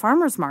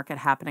farmers market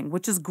happening,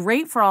 which is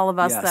great for all of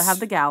us that have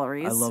the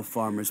galleries. I love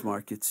farmers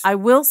markets. I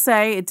will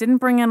say it didn't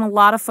bring in a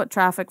lot of foot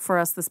traffic for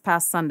us this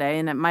past Sunday,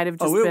 and it might have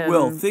just been... it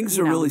will. Things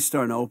are really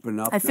starting to open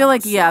up I feel now,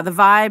 like, the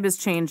vibe is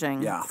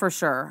changing, for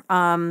sure.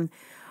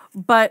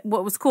 But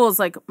what was cool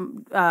is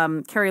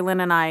Carrie Lynn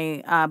and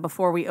I,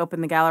 before we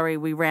opened the gallery,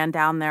 we ran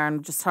down there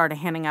and just started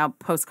handing out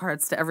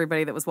postcards to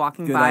everybody that was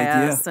walking by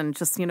us and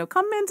just,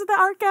 come into the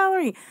art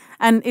gallery.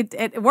 And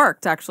it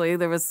worked, actually.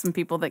 There was some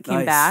people that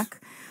came back.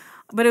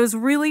 But it was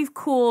really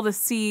cool to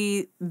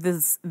see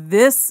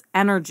this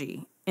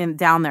energy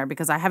down there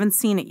because I haven't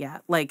seen it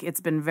yet.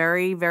 It's been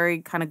very,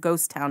 very kind of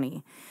ghost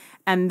towny.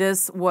 And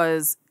this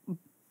was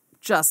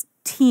just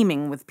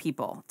teeming with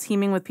people,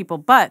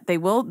 but they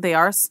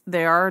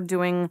are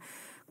doing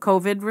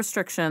COVID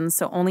restrictions,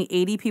 so only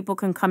 80 people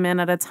can come in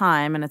at a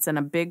time, and it's in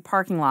a big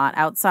parking lot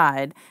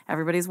outside.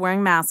 Everybody's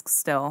wearing masks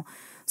still.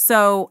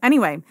 So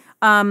anyway,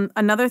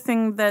 another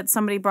thing that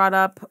somebody brought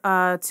up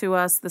to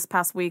us this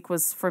past week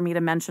was for me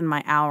to mention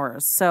my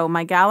hours. So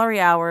my gallery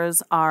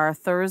hours are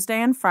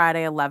Thursday and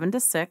Friday, 11 to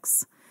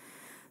 6,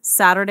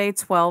 Saturday,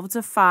 12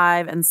 to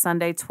 5, and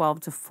Sunday,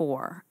 12 to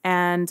 4.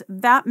 And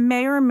that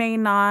may or may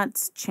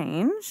not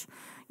change.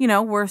 You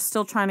know, we're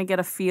still trying to get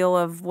a feel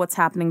of what's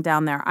happening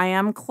down there. I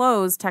am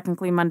closed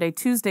technically Monday,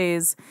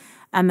 Tuesdays,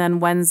 and then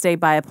Wednesday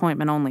by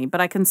appointment only.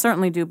 But I can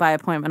certainly do by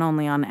appointment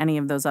only on any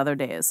of those other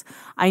days.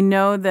 I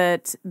know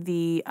that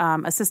the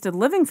assisted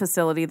living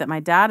facility that my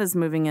dad is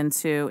moving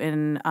into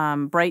in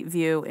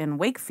Brightview in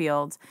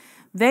Wakefield,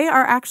 they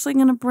are actually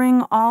going to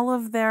bring all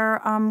of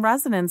their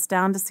residents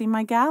down to see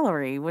my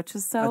gallery, which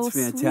is so That's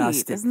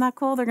fantastic. sweet. Isn't that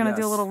cool? They're going to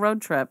do a Yes. little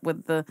road trip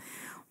with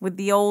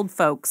the old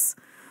folks.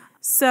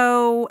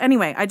 So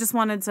anyway, I just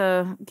wanted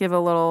to give a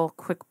little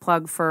quick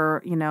plug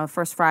for,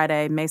 first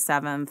Friday, May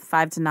 7th,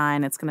 5 to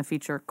 9. It's going to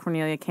feature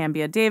Cornelia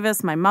Cambia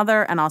Davis, my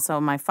mother, and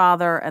also my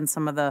father, and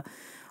some of the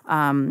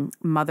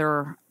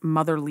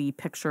motherly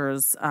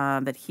pictures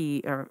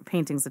or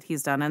paintings that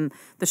he's done. And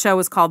the show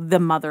is called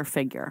The Mother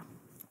Figure.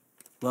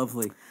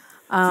 Lovely.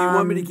 Do you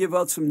want me to give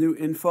out some new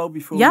info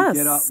before we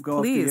Yes, go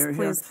off the air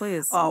here?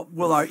 please.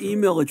 Well, our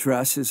email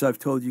address, as I've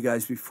told you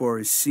guys before,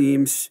 is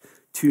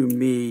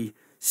seemstomecssr.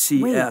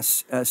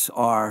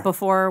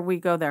 Before we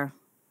go there,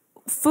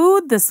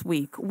 food this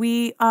week.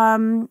 We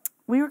were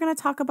going to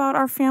talk about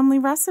our family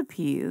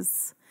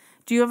recipes.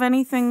 Do you have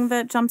anything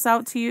that jumps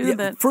out to you?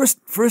 Yeah,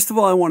 first of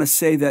all, I want to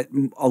say that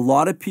a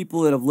lot of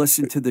people that have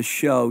listened to the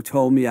show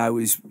told me I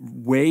was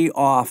way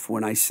off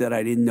when I said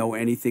I didn't know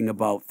anything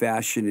about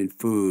fashion and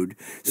food.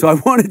 So I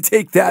want to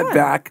take that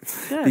back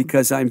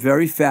because I'm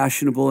very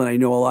fashionable and I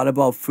know a lot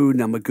about food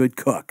and I'm a good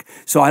cook.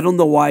 So I don't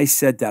know why I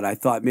said that. I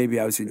thought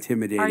maybe I was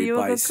intimidated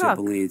by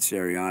Cibeline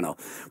Sariano.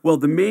 Well,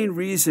 the main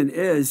reason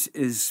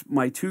is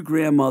my two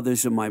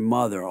grandmothers and my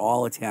mother,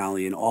 all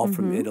Italian, all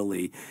from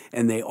Italy,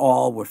 and they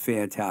all were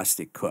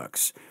fantastic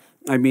cooks.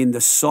 I mean,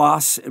 the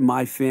sauce in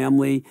my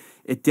family,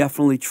 it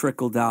definitely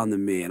trickled down to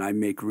me, and I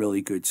make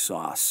really good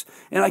sauce.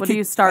 And what do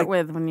you start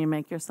with when you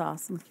make your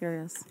sauce? I'm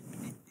curious.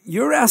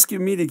 You're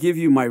asking me to give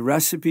you my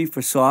recipe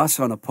for sauce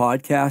on a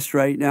podcast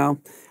right now.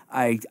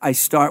 I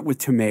start with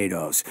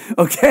tomatoes.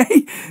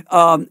 Okay,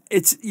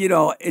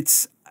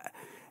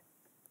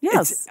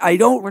 Yes, I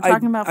don't. We're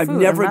talking about food. I've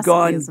never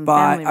gone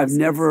by. I've recipes.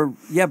 never.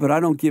 Yeah, but I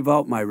don't give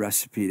out my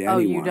recipe to anyone. Oh,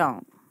 you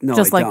don't. No,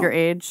 just I like don't. your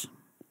age.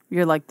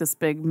 You're like this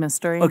big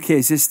mystery. Okay,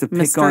 is this the pick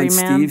Mystery on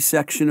man? Steve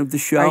section of the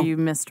show? Are you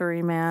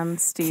mystery man,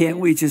 Steve? Can't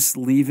we just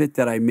leave it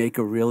that I make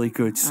a really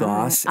good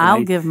sauce? Right.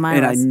 I'll give my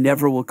recipe. I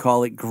never will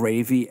call it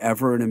gravy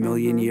ever in a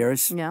million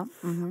years. Yeah.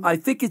 I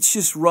think it's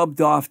just rubbed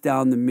off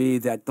down to me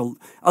that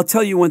I'll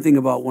tell you one thing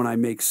about when I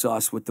make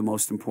sauce, what the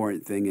most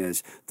important thing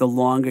is. The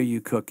longer you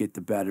cook it,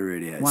 the better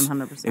it is.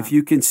 100%. If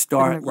you can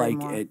start agree like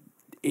more. at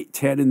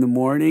 10 in the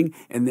morning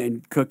and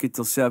then cook it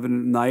till 7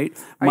 at night.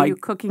 Are you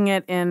cooking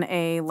it in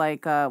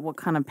what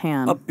kind of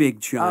pan? A big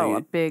giant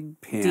a big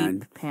pan.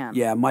 deep pan.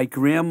 Yeah, my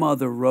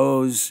grandmother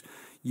Rose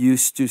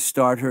used to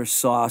start her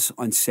sauce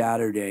on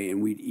Saturday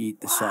and we'd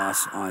eat the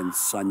sauce on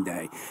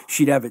Sunday.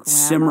 She'd have it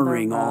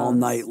simmering all Rose.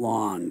 night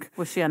long.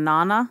 Was she a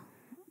Nana?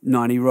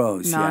 Nani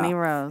Rose, Nani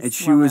Rose. And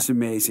she Love was it.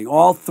 amazing.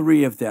 All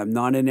three of them,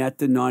 Nana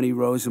Netta, Nani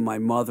Rose, and my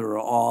mother are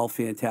all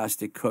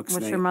fantastic cooks.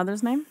 What's your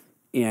mother's name?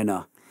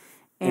 Anna.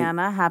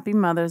 Anna, happy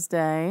Mother's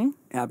Day.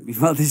 Happy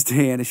Mother's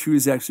Day, Anna. She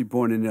was actually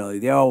born in Italy.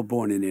 They all were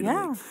born in Italy.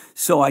 Yeah.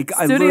 So I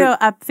Studio learned.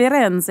 a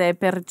Firenze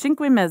per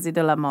 5 mesi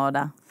della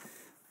moda.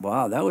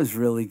 Wow, that was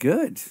really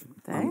good.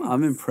 Thanks.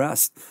 I'm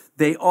impressed.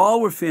 They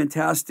all were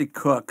fantastic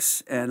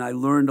cooks, and I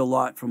learned a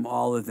lot from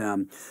all of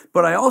them.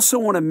 But I also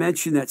want to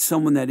mention that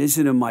someone that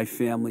isn't in my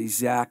family,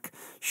 Zach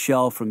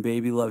Shell from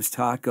Baby Loves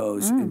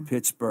Tacos in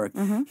Pittsburgh,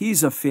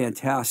 he's a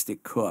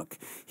fantastic cook.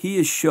 He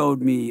has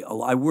showed me,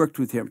 I worked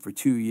with him for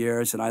 2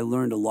 years, and I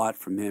learned a lot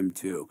from him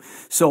too.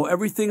 So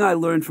everything I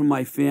learned from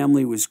my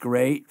family was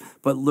great,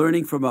 but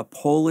learning from a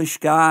Polish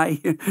guy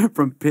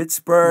from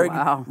Pittsburgh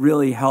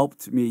really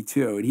helped me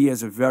too. And he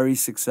has a very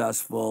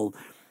successful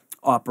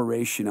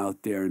operation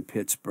out there in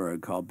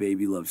Pittsburgh called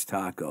Baby Loves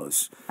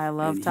Tacos. I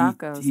love And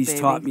tacos, He's baby.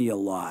 taught me a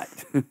lot.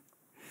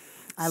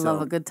 I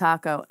love a good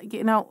taco.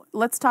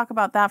 Let's talk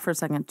about that for a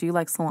second. Do you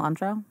like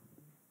cilantro?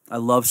 I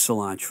love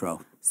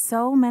cilantro.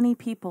 So many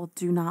people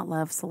do not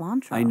love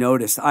cilantro. I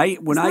noticed.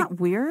 Isn't that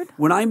weird?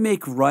 When I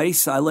make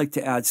rice, I like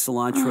to add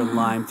cilantro and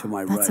lime to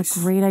my rice. That's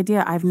a great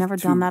idea. I've never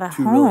done that at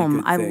two really home.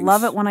 good I things.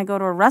 love it when I go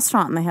to a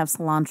restaurant and they have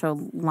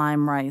cilantro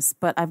lime rice,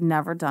 but I've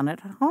never done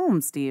it at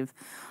home, Steve.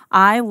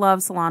 I love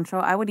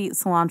cilantro. I would eat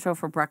cilantro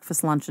for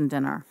breakfast, lunch, and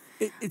dinner.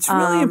 It's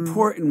really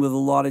important with a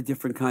lot of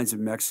different kinds of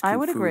Mexican I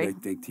would food, agree. I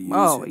think, to use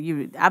Oh, it.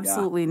 you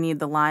absolutely need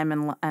the lime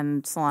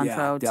and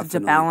cilantro to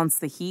definitely. balance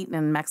the heat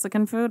in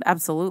Mexican food.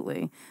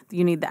 Absolutely.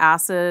 You need the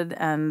acid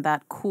and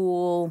that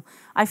cool.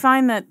 I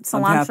find that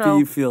cilantro. I'm happy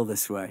you feel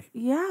this way.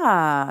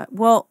 Yeah.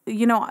 Well,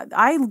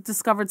 I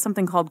discovered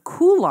something called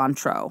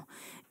culantro.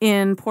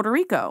 in Puerto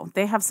Rico.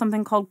 They have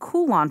something called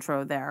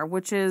culantro there,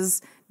 which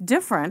is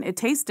different. It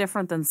tastes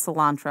different than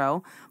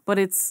cilantro, but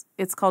it's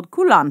called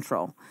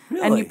culantro.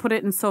 Really? And you put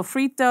it in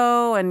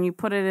sofrito, and you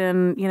put it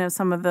in,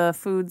 some of the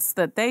foods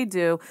that they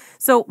do.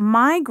 So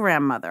my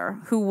grandmother,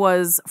 who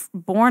was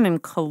born in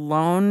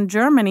Cologne,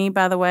 Germany,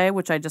 by the way,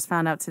 which I just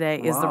found out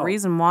today, is the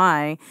reason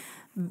why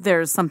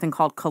there's something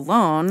called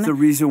cologne. The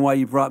reason why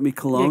you brought me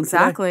cologne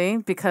Exactly,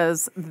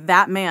 because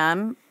that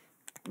man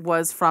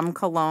was from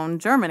Cologne,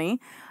 Germany,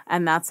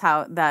 and that's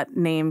how that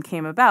name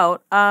came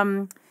about.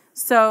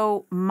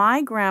 So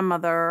my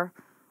grandmother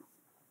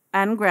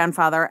and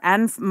grandfather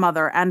and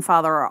mother and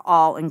father are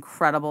all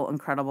incredible,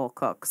 incredible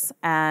cooks.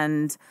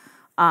 And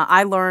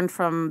I learned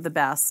from the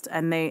best.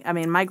 And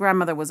my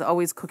grandmother was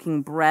always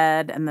cooking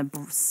bread, and the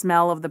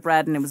smell of the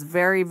bread, and it was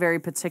very, very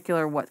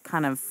particular what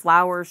kind of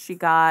flour she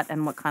got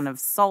and what kind of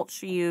salt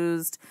she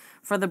used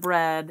for the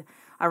bread.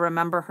 I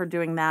remember her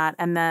doing that.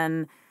 And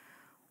then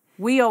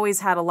we always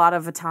had a lot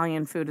of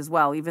Italian food as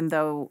well,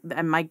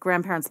 and my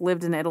grandparents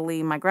lived in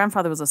Italy. My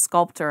grandfather was a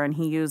sculptor, and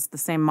he used the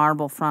same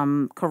marble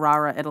from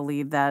Carrara,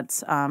 Italy,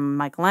 that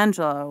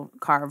Michelangelo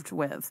carved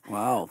with.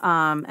 Wow.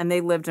 And they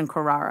lived in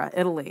Carrara,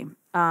 Italy,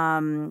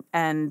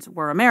 and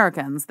were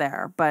Americans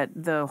there. But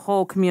the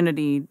whole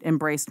community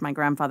embraced my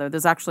grandfather.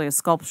 There's actually a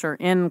sculpture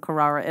in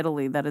Carrara,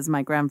 Italy, that is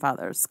my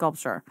grandfather's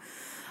sculpture.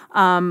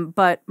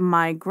 But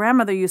my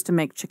grandmother used to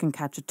make chicken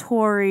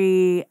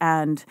cacciatore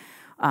and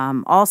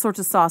all sorts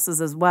of sauces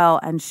as well.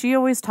 And she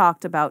always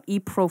talked about I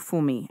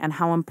profumi and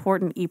how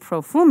important I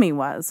profumi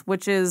was,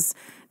 which is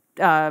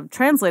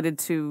translated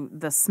to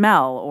the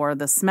smell or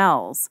the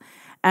smells.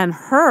 And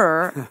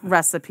her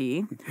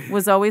recipe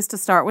was always to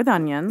start with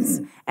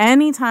onions.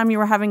 Anytime you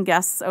were having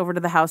guests over to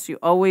the house, you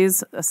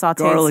always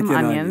sauteed some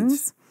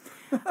onions.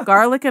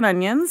 Garlic and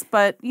onions,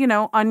 but,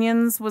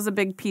 onions was a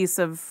big piece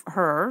of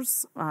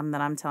hers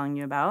that I'm telling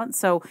you about.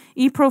 So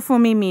I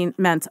profumi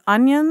meant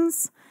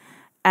onions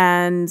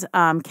and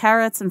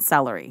carrots and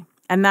celery.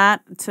 And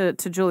that, to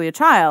Julia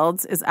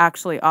Childs, is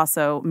actually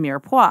also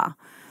mirepoix.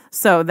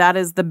 So that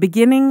is the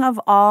beginning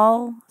of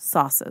all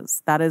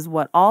sauces. That is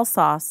what all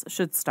sauce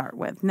should start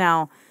with.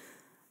 Now,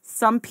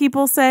 some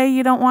people say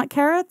you don't want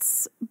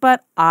carrots,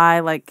 but I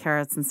like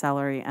carrots and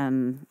celery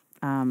and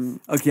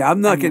okay, I'm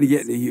not going to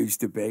get in a huge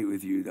debate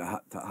with you to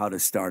how to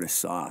start a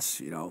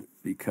sauce,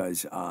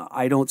 because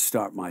I don't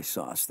start my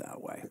sauce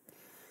that way.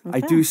 Okay. I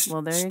do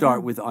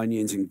start with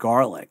onions and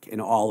garlic and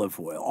olive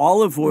oil.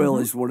 Olive oil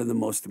is one of the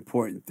most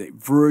important things.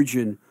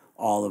 Virgin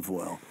olive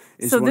oil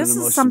is one of the most important things.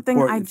 So this is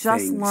something I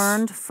just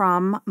learned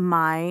from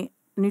my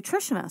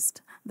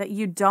nutritionist, that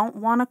you don't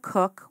want to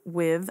cook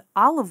with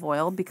olive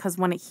oil because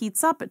when it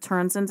heats up, it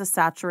turns into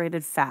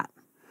saturated fat.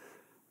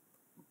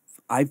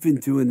 I've been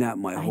doing that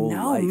my whole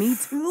life. Me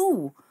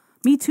too.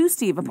 Me too,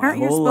 Steve.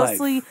 Apparently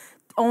you're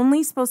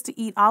only supposed to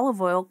eat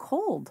olive oil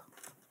cold.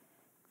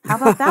 How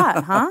about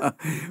that, huh?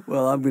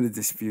 Well, I'm going to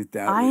dispute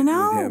that with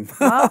him.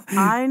 Well,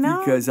 I know.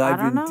 Because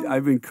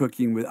I've been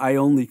cooking with, I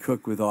only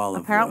cook with olive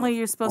oil. Apparently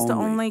you're supposed to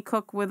only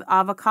cook with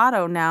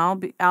avocado now,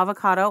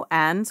 avocado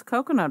and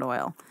coconut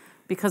oil,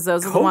 because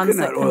those are the ones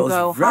that can go hot. Coconut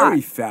oil is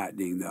very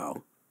fattening,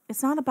 though.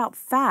 It's not about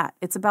fat.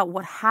 It's about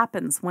what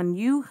happens when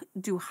you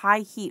do high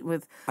heat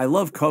with... I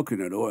love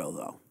coconut oil,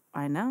 though.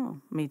 I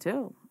know. Me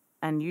too.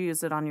 And you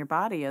use it on your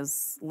body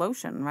as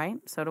lotion, right?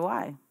 So do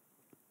I.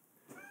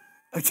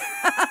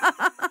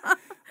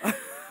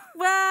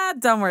 Well,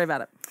 don't worry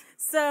about it.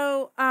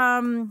 So,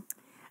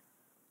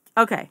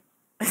 okay.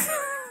 I'm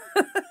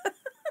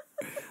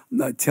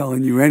not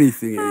telling you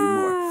anything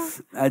anymore.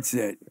 That's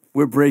it.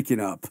 We're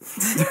breaking up.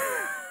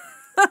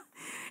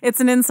 It's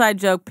an inside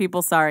joke,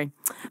 people. Sorry.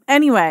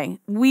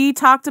 Anyway, we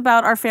talked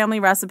about our family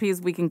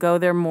recipes. We can go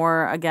there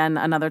more again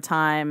another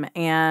time.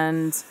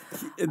 And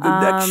in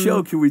the next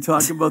show, can we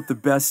talk about the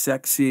best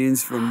sex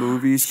scenes from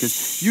movies?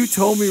 Because you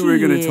told me we were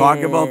going to talk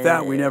about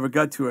that. We never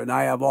got to it. And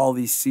I have all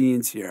these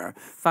scenes here.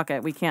 Fuck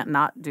it. We can't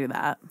not do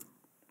that.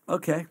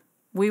 Okay.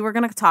 We were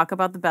going to talk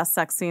about the best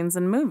sex scenes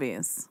in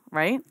movies,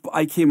 right?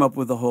 I came up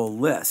with a whole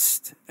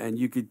list, and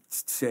you could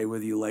say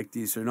whether you like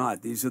these or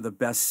not. These are the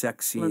best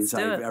sex scenes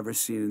I've ever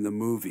seen in the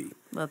movie.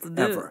 Let's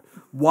do it.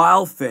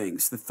 Wild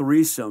Things, the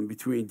threesome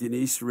between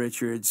Denise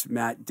Richards,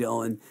 Matt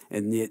Dillon,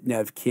 and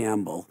Neve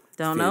Campbell.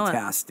 Don't know it.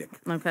 Fantastic.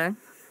 Okay.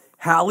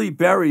 Halle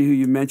Berry, who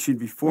you mentioned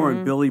before,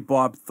 and Billy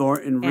Bob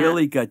Thornton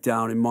really got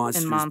down in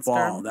Monsters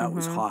Ball. That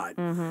was hot.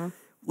 Mm-hmm.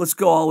 Let's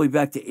go all the way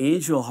back to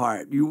Angel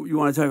Heart. You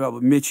want to talk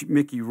about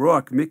Mickey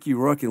Rourke? Mickey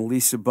Rourke and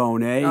Lisa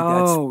Bonet.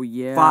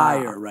 That's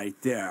fire right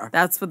there.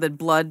 That's with the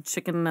blood,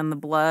 chicken and the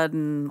blood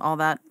and all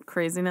that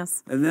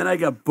craziness. And then I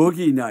got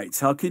Boogie Nights.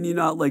 How can you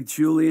not like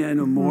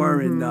Julianne Moore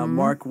and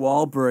Mark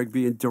Wahlberg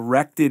being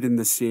directed in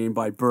the scene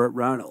by Burt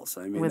Reynolds?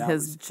 I mean, with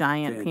his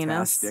giant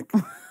fantastic.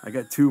 penis. I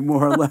got two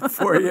more left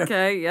for you.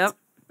 Okay, yep.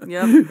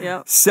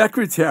 Yep.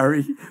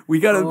 Secretary. We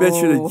got to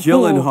mention a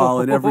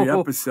Gyllenhaal in every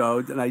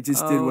episode, and I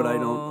just did what I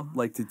don't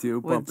like to do,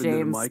 With bump into the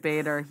James mic.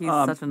 Spader. He's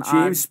such an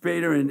James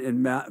Spader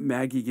and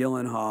Maggie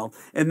Gyllenhaal.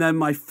 And then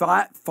my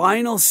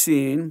final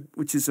scene,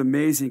 which is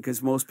amazing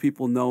because most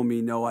people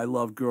know I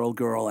love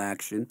girl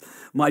action.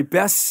 My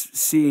best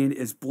scene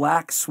is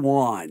Black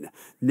Swan,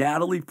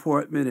 Natalie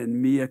Portman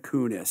and Mila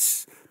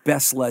Kunis.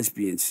 Best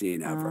lesbian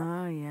scene ever.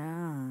 Oh,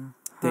 yeah.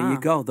 There you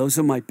go. Those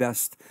are my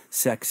best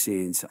sex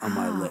scenes on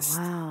my list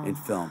in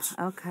films.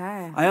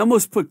 Okay. I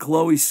almost put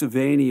Chloe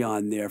Sevigny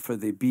on there for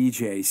the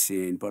BJ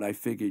scene, but I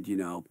figured,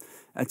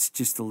 that's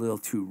just a little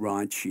too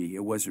raunchy.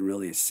 It wasn't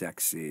really a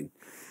sex scene.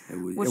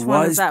 Which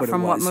one is that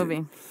from what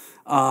movie?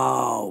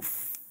 Oh,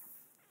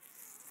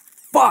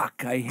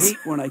 fuck. I hate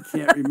when I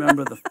can't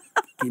remember the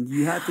fucking...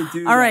 You have to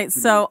do that. All right,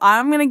 so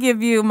I'm going to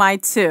give you my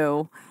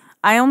two.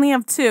 I only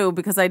have two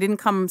because I didn't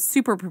come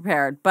super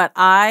prepared, but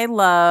I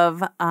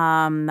love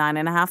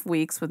 9.5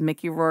 Weeks with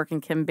Mickey Rourke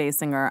and Kim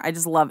Basinger. I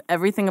just love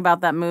everything about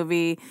that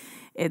movie.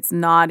 It's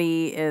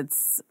naughty.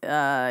 It's,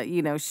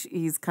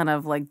 he's kind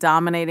of like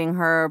dominating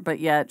her, but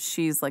yet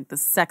she's like the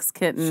sex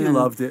kitten. She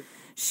loved it.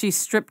 She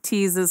strip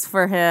teases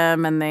for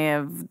him, and they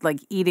have like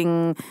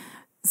eating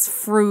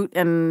fruit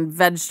and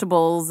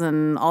vegetables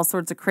and all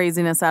sorts of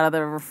craziness out of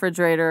the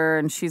refrigerator,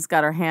 and she's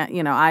got her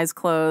eyes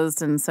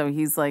closed, and so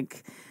he's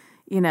like...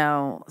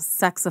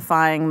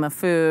 sexifying the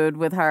food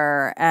with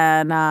her,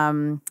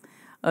 and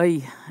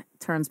it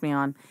turns me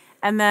on.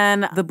 And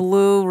then the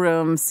Blue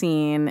Room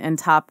scene in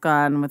Top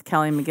Gun with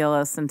Kelly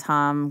McGillis and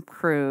Tom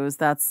Cruise,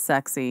 that's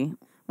sexy.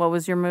 What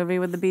was your movie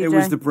with the BJ? It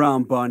was The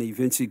Brown Bunny,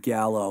 Vincent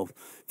Gallo.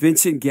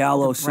 Vincent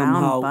Gallo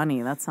Brown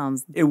Bunny, that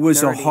sounds It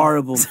was dirty. a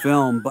horrible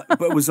film, but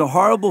it was a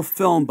horrible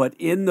film, but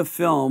in the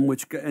film,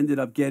 which ended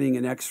up getting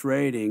an X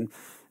rating,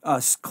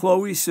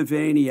 Chloe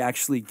Sevigny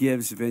actually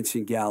gives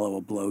Vincent Gallo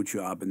a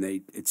blowjob, and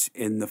it's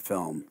in the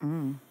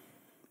film.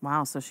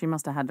 Wow, so she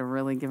must have had to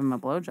really give him a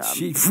blowjob.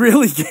 She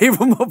really gave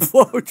him a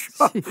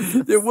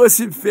blowjob. It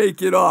wasn't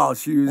fake at all.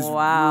 She was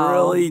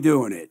really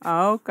doing it.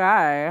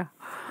 Okay.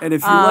 And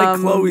if you like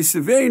Chloe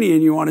Sevigny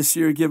and you want to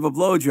see her give a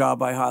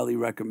blowjob, I highly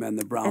recommend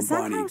The Brown Bunny. Is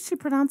that how she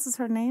pronounces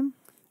her name?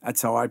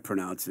 That's how I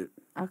pronounce it.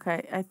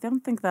 Okay, I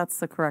don't think that's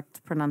the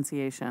correct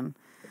pronunciation.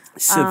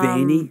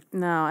 Sevigny?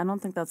 No, I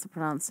don't think that's the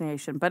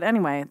pronunciation. But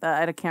anyway,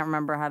 I can't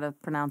remember how to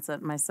pronounce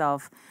it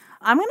myself.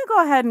 I'm going to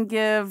go ahead and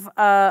give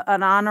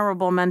an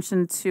honorable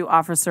mention to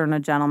Officer and a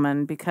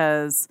Gentleman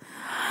because...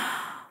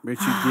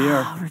 Richard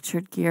Gere.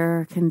 Richard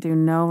Gere can do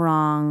no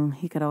wrong.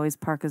 He could always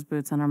park his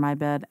boots under my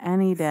bed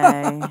any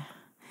day.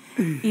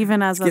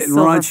 Even as a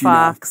silver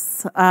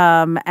fox.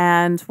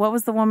 And what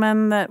was the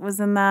woman that was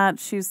in that?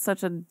 She's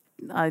such a...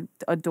 I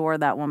adore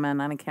that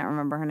woman, and I can't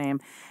remember her name.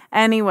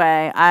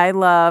 Anyway, I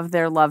love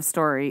their love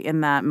story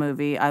in that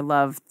movie. I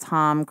love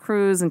Tom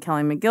Cruise and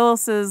Kelly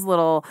McGillis's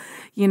little,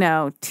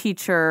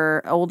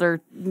 teacher,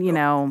 older,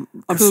 I'm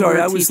sorry,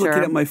 I was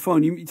looking at my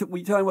phone. Were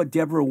you talking about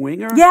Deborah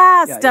Winger?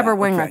 Yes, Deborah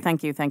Winger. Okay.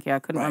 Thank you. I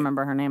couldn't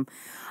remember her name.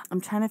 I'm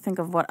trying to think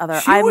of what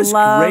other... She was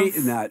great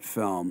in that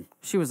film.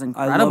 She was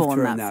incredible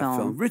in that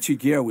film. Richard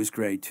Gere was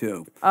great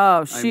too.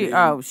 I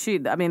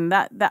mean,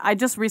 that I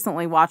just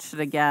recently watched it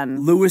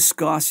again. Louis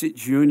Gossett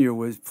Jr.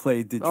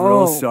 played the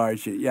drill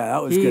sergeant. Yeah,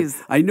 that was good.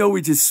 I know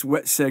we just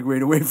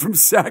segued away from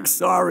sex,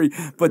 sorry,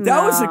 but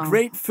that was a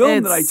great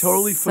film that I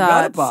totally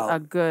forgot about. Such a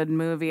good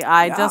movie.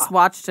 I just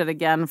watched it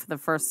again for the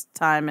first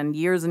time in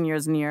years and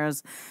years and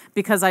years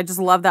because I just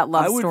love that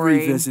love story. I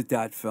would revisit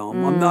that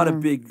film. I'm not a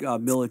big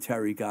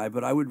military guy,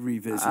 but I would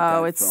revisit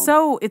that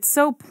film. It's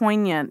so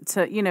poignant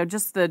to,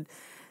 just the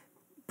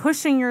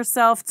pushing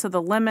yourself to the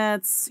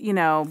limits,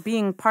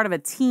 being part of a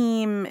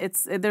team.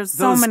 There's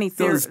so many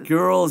those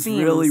girls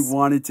themes. Really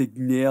wanted to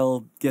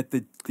get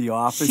the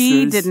officers.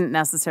 She didn't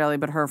necessarily,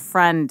 but her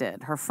friend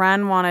did. Her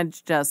friend wanted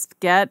to just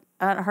get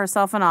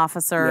herself an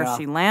officer. Yeah.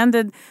 She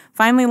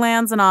finally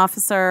lands an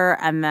officer,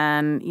 and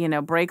then,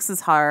 breaks his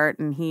heart,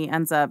 and he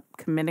ends up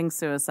committing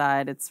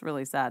suicide. It's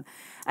really sad.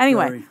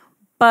 Anyway.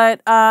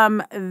 But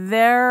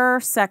their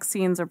sex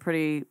scenes are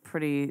pretty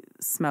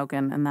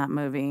smoking in that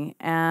movie,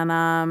 and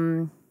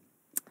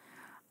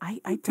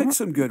I picked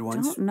some good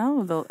ones. Don't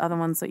know the other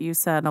ones that you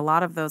said. A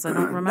lot of those I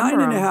don't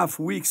remember. 9.5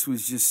 Weeks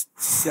was just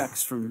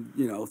sex from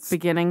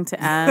beginning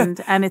to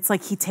end, and it's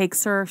like he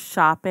takes her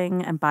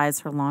shopping and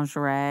buys her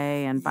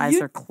lingerie and buys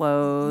her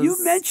clothes.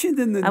 You mentioned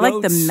in the notes,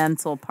 like the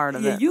mental part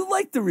of it. Yeah, you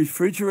like the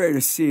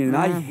refrigerator scene, and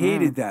I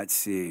hated that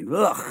scene.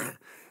 Ugh,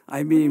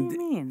 I mean. What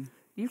do you mean?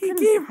 You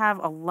can have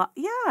a lot.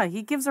 Yeah,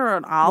 he gives her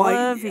an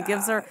olive. He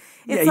gives her.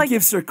 He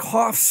gives her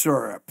cough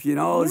syrup.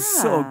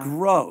 It's so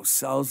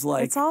gross. I was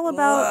like, it's all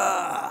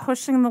about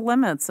pushing the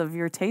limits of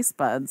your taste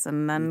buds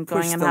and then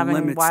going and having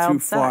wild sex. Push the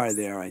limits too far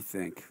there, I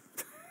think.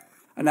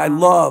 And I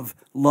love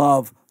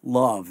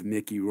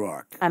Mickey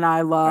Rourke. And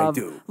I love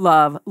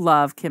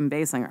Kim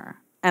Basinger.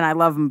 And I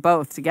love them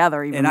both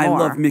together even more. And I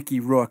love Mickey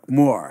Rourke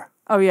more.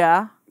 Oh,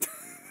 yeah?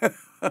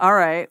 All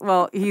right.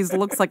 Well, he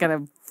looks like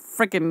a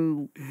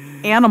freaking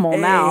animal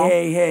now.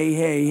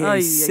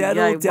 Hey.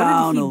 Settle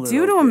down a little bit. What did he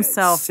do to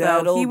himself,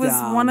 though? He was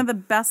down. one of the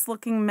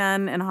best-looking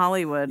men in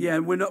Hollywood. Yeah,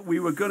 and we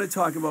were going to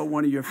talk about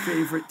one of your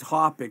favorite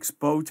topics,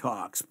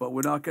 Botox, but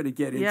we're not going to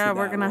get into that. Yeah,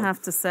 we're going to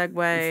have to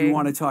segue. If you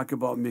want to talk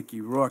about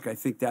Mickey Rourke, I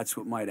think that's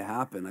what might have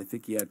happened. I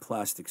think he had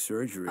plastic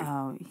surgery.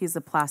 Oh, he's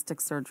a plastic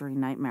surgery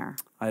nightmare.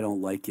 I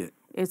don't like it.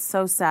 It's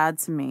so sad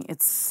to me.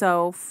 It's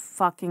so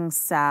fucking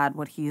sad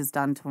what he has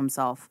done to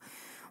himself.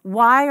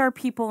 Why are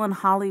people in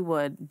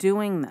Hollywood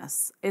doing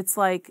this? It's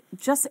like,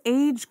 just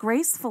age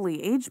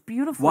gracefully, age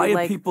beautifully.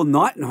 Why are people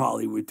not in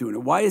Hollywood doing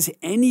it? Why is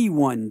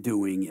anyone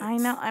doing it? I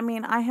know. I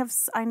mean, I have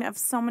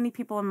so many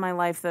people in my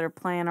life that are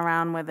playing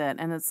around with it,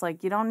 and it's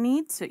like, you don't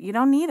need to. You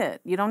don't need it.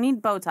 You don't need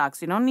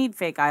Botox. You don't need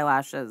fake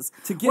eyelashes.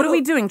 What are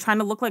we doing? Trying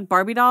to look like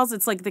Barbie dolls?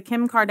 It's like the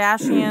Kim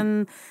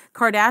Kardashian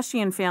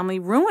family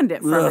ruined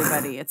it for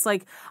everybody. It's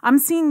like, I'm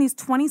seeing these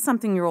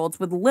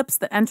 20-something-year-olds with lips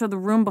that enter the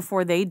room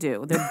before they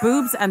do. Their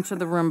boobs enter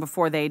the room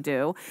before they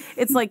do.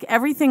 It's like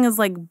everything is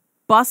like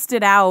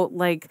busted out,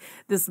 like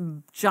this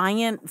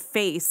giant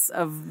face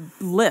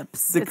of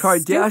lips. The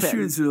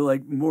Kardashians are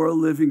like more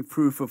living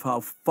proof of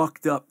how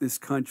fucked up this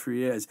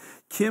country is.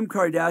 Kim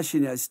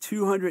Kardashian has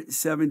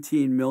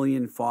 217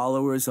 million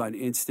followers on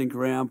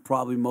Instagram,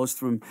 probably most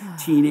from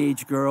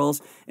teenage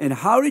girls. And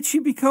how did she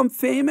become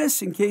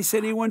famous, in case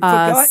anyone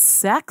forgot?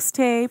 Sex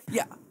tape.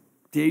 Yeah.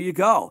 There you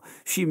go.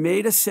 She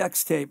made a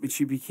sex tape and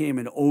she became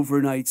an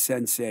overnight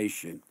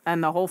sensation.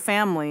 And the whole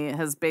family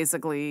has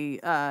basically,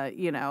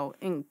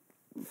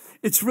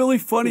 it's really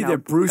funny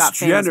that Bruce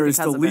Jenner is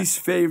the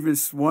least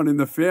famous one in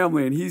the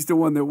family, and he's the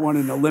one that won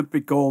an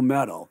Olympic gold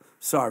medal.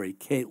 Sorry,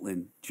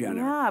 Caitlyn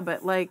Jenner. Yeah,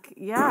 but I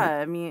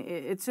mean,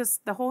 it's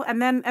just the whole,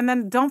 and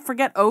then don't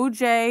forget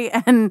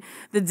OJ and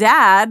the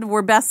dad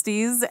were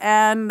besties,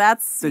 and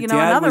that's another reason.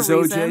 The dad was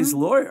OJ's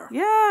lawyer.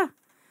 Yeah.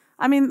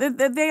 I mean,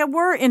 they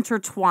were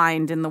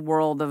intertwined in the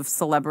world of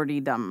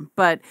celebritydom,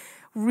 but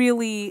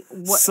really...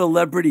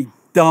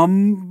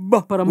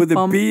 Celebritydom with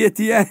a B at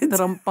the end.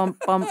 I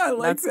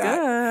like That's that.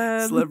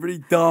 Good.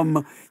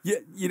 Celebritydom.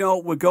 You know,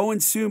 we're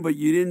going soon, but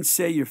you didn't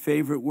say your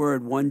favorite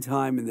word one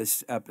time in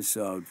this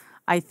episode.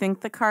 I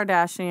think the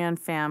Kardashian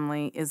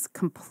family is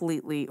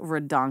completely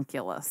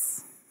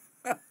redonkulous.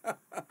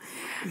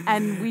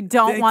 And we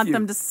don't want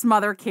them to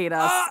smothercate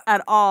us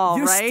at all,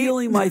 You're right?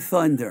 stealing my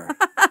thunder.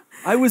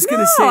 I was going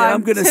to say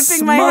I'm going to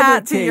tipping my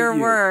hat to your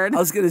you. word. I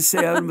was going to say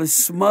I'm going to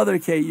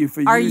smothercate you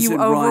for Are using you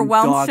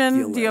overwhelmtion?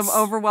 rondoculus. Do you have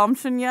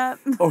overwhelmtion yet?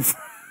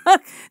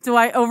 Do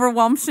I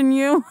overwhelmtion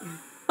you?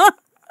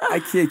 I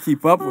can't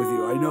keep up with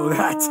you. I know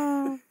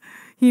that.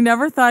 He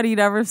never thought he'd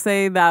ever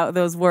say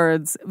those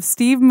words.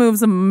 Steve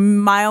moves a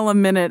mile a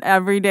minute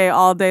every day,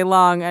 all day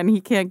long, and he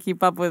can't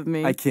keep up with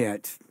me. I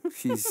can't.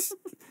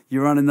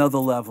 You're on another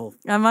level.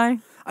 Am I?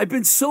 I've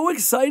been so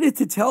excited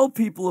to tell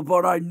people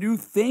about our new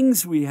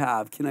things we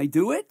have. Can I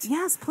do it?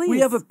 Yes, please. We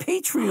have a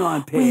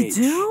Patreon page.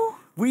 We do?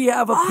 We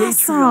have a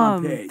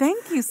Patreon page.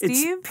 Thank you,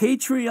 Steve. It's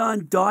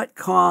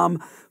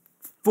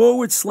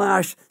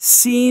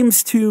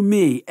patreon.com/seems to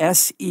me,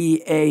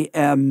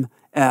 SEAMS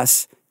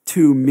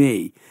to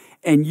me.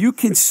 And you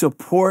can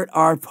support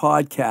our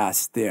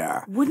podcast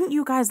there. Wouldn't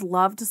you guys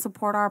love to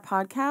support our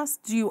podcast?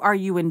 Are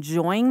you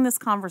enjoying this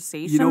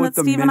conversation that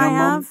Steve and I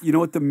have? You know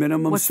what the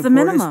minimum What's support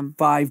the minimum? is?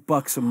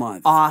 $5 a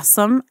month.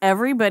 Awesome.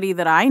 Everybody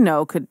that I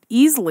know could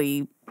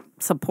easily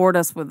support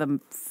us with a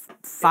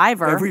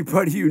 $5.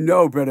 Everybody you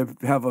know better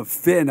have a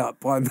fin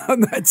up on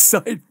that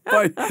site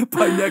by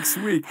next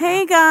week.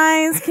 Hey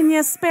guys, can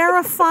you spare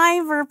a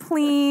 $5,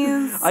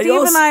 please?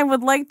 Steve and I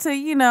would like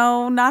to,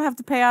 not have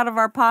to pay out of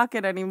our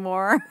pocket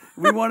anymore.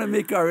 We want to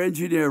make our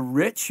engineer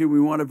rich, and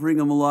we want to bring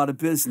him a lot of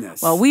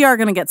business. Well, we are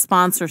going to get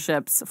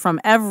sponsorships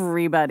from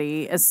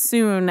everybody as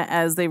soon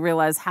as they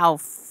realize how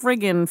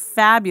friggin'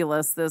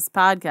 fabulous this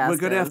podcast is.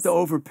 We're going to have to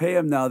overpay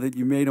him now that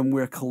you made him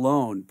wear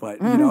cologne,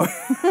 but,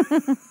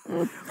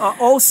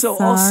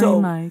 Also,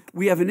 Mike.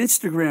 we have an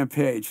Instagram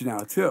page now,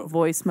 too.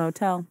 Voice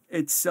Motel.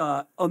 It's,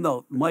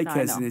 Mike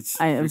has an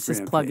Instagram I was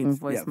just plugging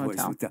page. Voice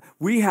Motel.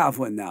 We have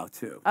one now,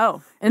 too.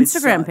 Oh,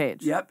 Instagram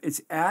page. Yep,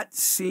 it's at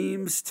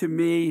Seems to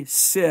Me,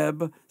 Cib,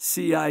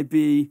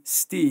 C-I-B,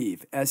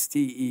 Steve,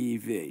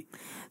 S-T-E-E-V.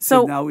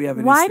 So now we have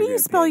an Instagram why do you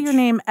spell page. your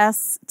name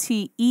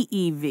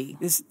S-T-E-E-V?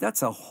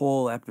 That's a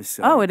whole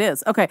episode. Oh, it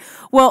is. Okay.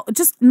 Well,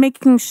 just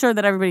making sure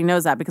that everybody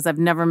knows that because I've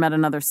never met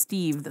another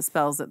Steve that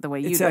spells it the way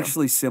you do. It's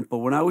actually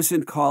simple. When I was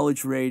in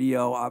college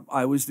radio,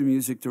 I was the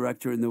music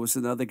director, and there was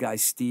another guy,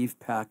 Steve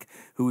Peck,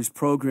 who was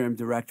program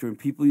director, and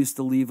people used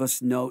to leave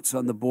us notes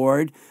on the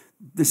board.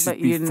 This but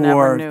is you before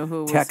never knew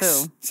who was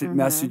texts who. and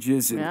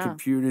messages and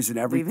computers and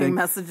everything. Leaving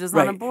messages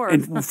on a board.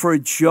 And for a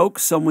joke,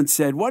 someone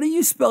said, "Why don't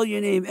you spell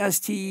your name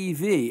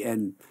S-T-E-V?"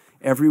 And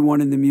everyone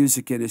in the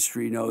music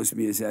industry knows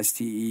me as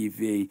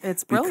S-T-E-V.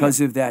 It's brilliant.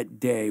 Because of that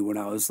day when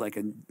I was like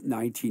a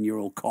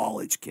 19-year-old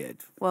college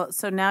kid. Well,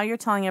 so now you're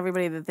telling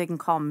everybody that they can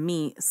call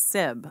me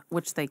Cib,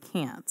 which they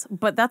can't.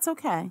 But that's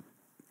okay.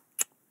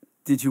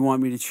 Did you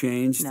want me to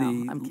change No,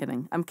 the? I'm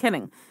kidding. I'm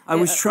kidding. I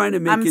was trying to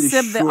make I'm it as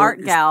Sib short the art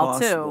as gal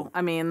possible. too.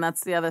 I mean,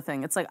 that's the other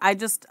thing. It's like I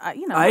just, I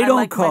I don't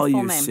like call my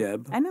full you name.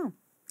 Sib. I know.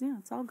 Yeah,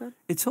 it's all good.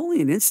 It's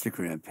only an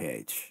Instagram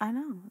page. I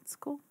know. It's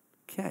cool.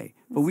 Okay,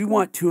 but we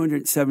want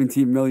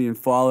 217 million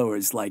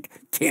followers like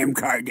Kim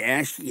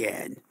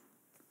Kardashian.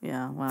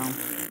 Yeah. Well.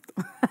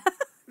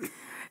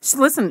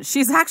 Listen,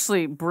 she's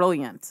actually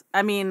brilliant.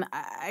 I mean,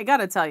 I got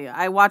to tell you,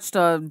 I watched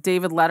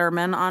David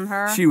Letterman on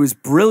her. She was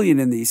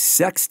brilliant in the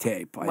sex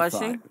tape. I Was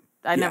thought. she?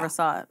 I never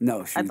saw it.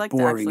 No, she I'd was like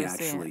boring. to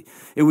actually see Actually,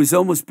 it was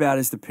almost bad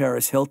as the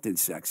Paris Hilton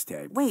sex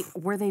tape. Wait,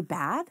 were they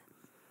bad?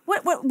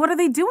 What are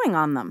they doing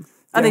on them?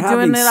 Are They're they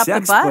doing having it up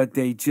sex, the butt? But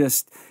they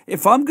just,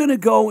 if I'm going to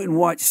go and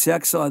watch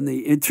sex on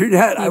the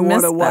internet, I want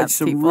missed to watch that,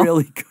 some people.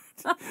 really good.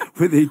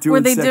 Were they doing Were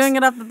they sex? doing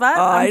it up the butt?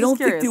 I'm I just don't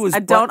curious. think there was I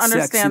don't butt sex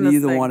understand in this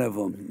either thing. one of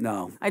them.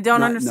 No. I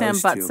don't not in understand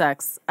those butt two.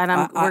 sex,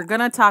 and we're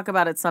going to talk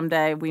about it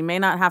someday. We may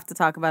not have to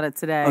talk about it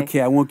today. Okay,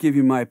 I won't give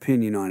you my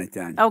opinion on it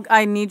then. Oh,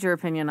 I need your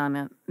opinion on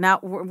it. Now,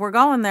 we're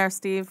going there,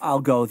 Steve.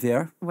 I'll go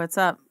there. What's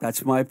up?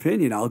 That's my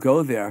opinion. I'll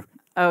go there.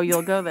 Oh,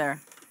 you'll go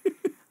there.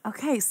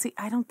 Okay, see,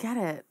 I don't get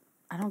it.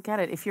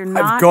 If you're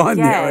not I've gone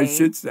gay, there, I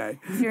should say.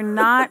 If you're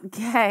not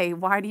gay,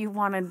 why do you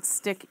want to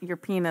stick your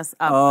penis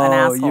up an Oh,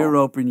 asshole? you're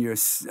opening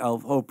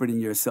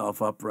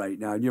yourself up right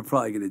now, and you're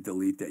probably going to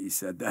delete that you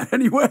said that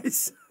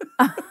anyways.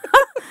 Well,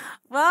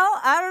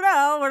 I don't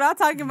know. We're not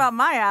talking about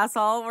my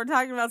asshole. We're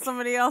talking about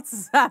somebody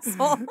else's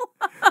asshole.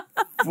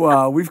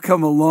 Wow, we've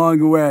come a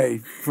long way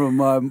from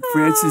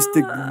Frances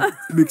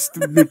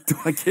McDormand.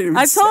 I can't even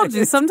I say told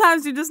you, it.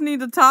 sometimes you just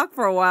need to talk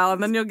for a while,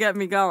 and then you'll get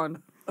me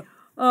going.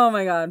 Oh,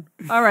 my God.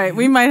 All right,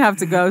 we might have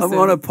to go I soon.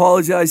 want to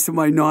apologize to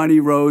my naughty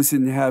Rose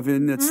in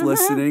heaven that's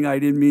listening. I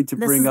didn't mean to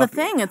This bring is up. the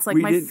thing. It's like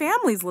we my didn't-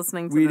 family's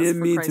listening to We this,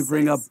 didn't for mean to Christ's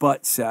bring up sakes.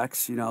 butt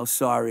sex.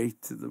 Sorry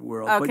to the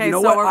world. Okay, but you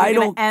know so what? are I we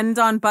going don't. to end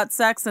on butt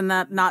sex and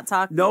not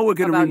talk No, we're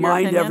going to about your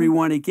remind opinion?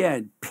 everyone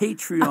again.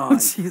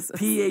 Patreon. Jesus.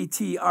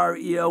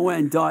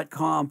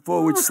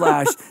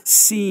 patreon.com/seams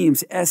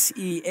SEAMS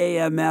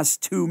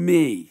to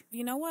me.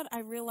 You know what I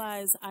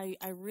realize I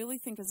really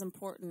think is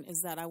important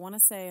is that I want to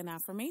say an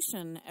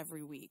affirmation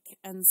every week.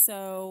 And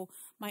so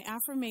my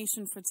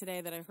affirmation for today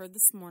that I heard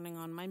this morning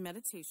on my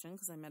meditation,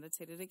 because I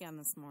meditated again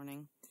this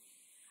morning,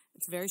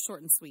 it's very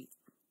short and sweet.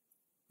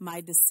 My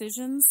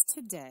decisions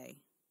today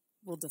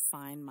will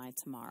define my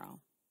tomorrow.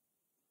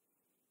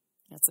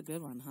 That's a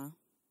good one, huh?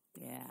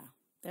 Yeah.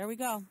 There we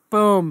go.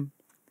 Boom.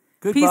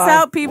 Goodbye. Peace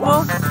out,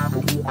 people. So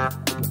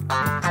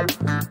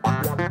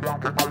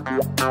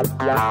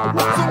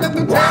let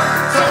the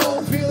dance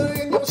soul feel it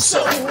in your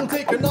soul.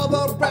 Take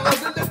another round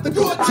and let the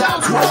good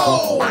times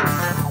roll.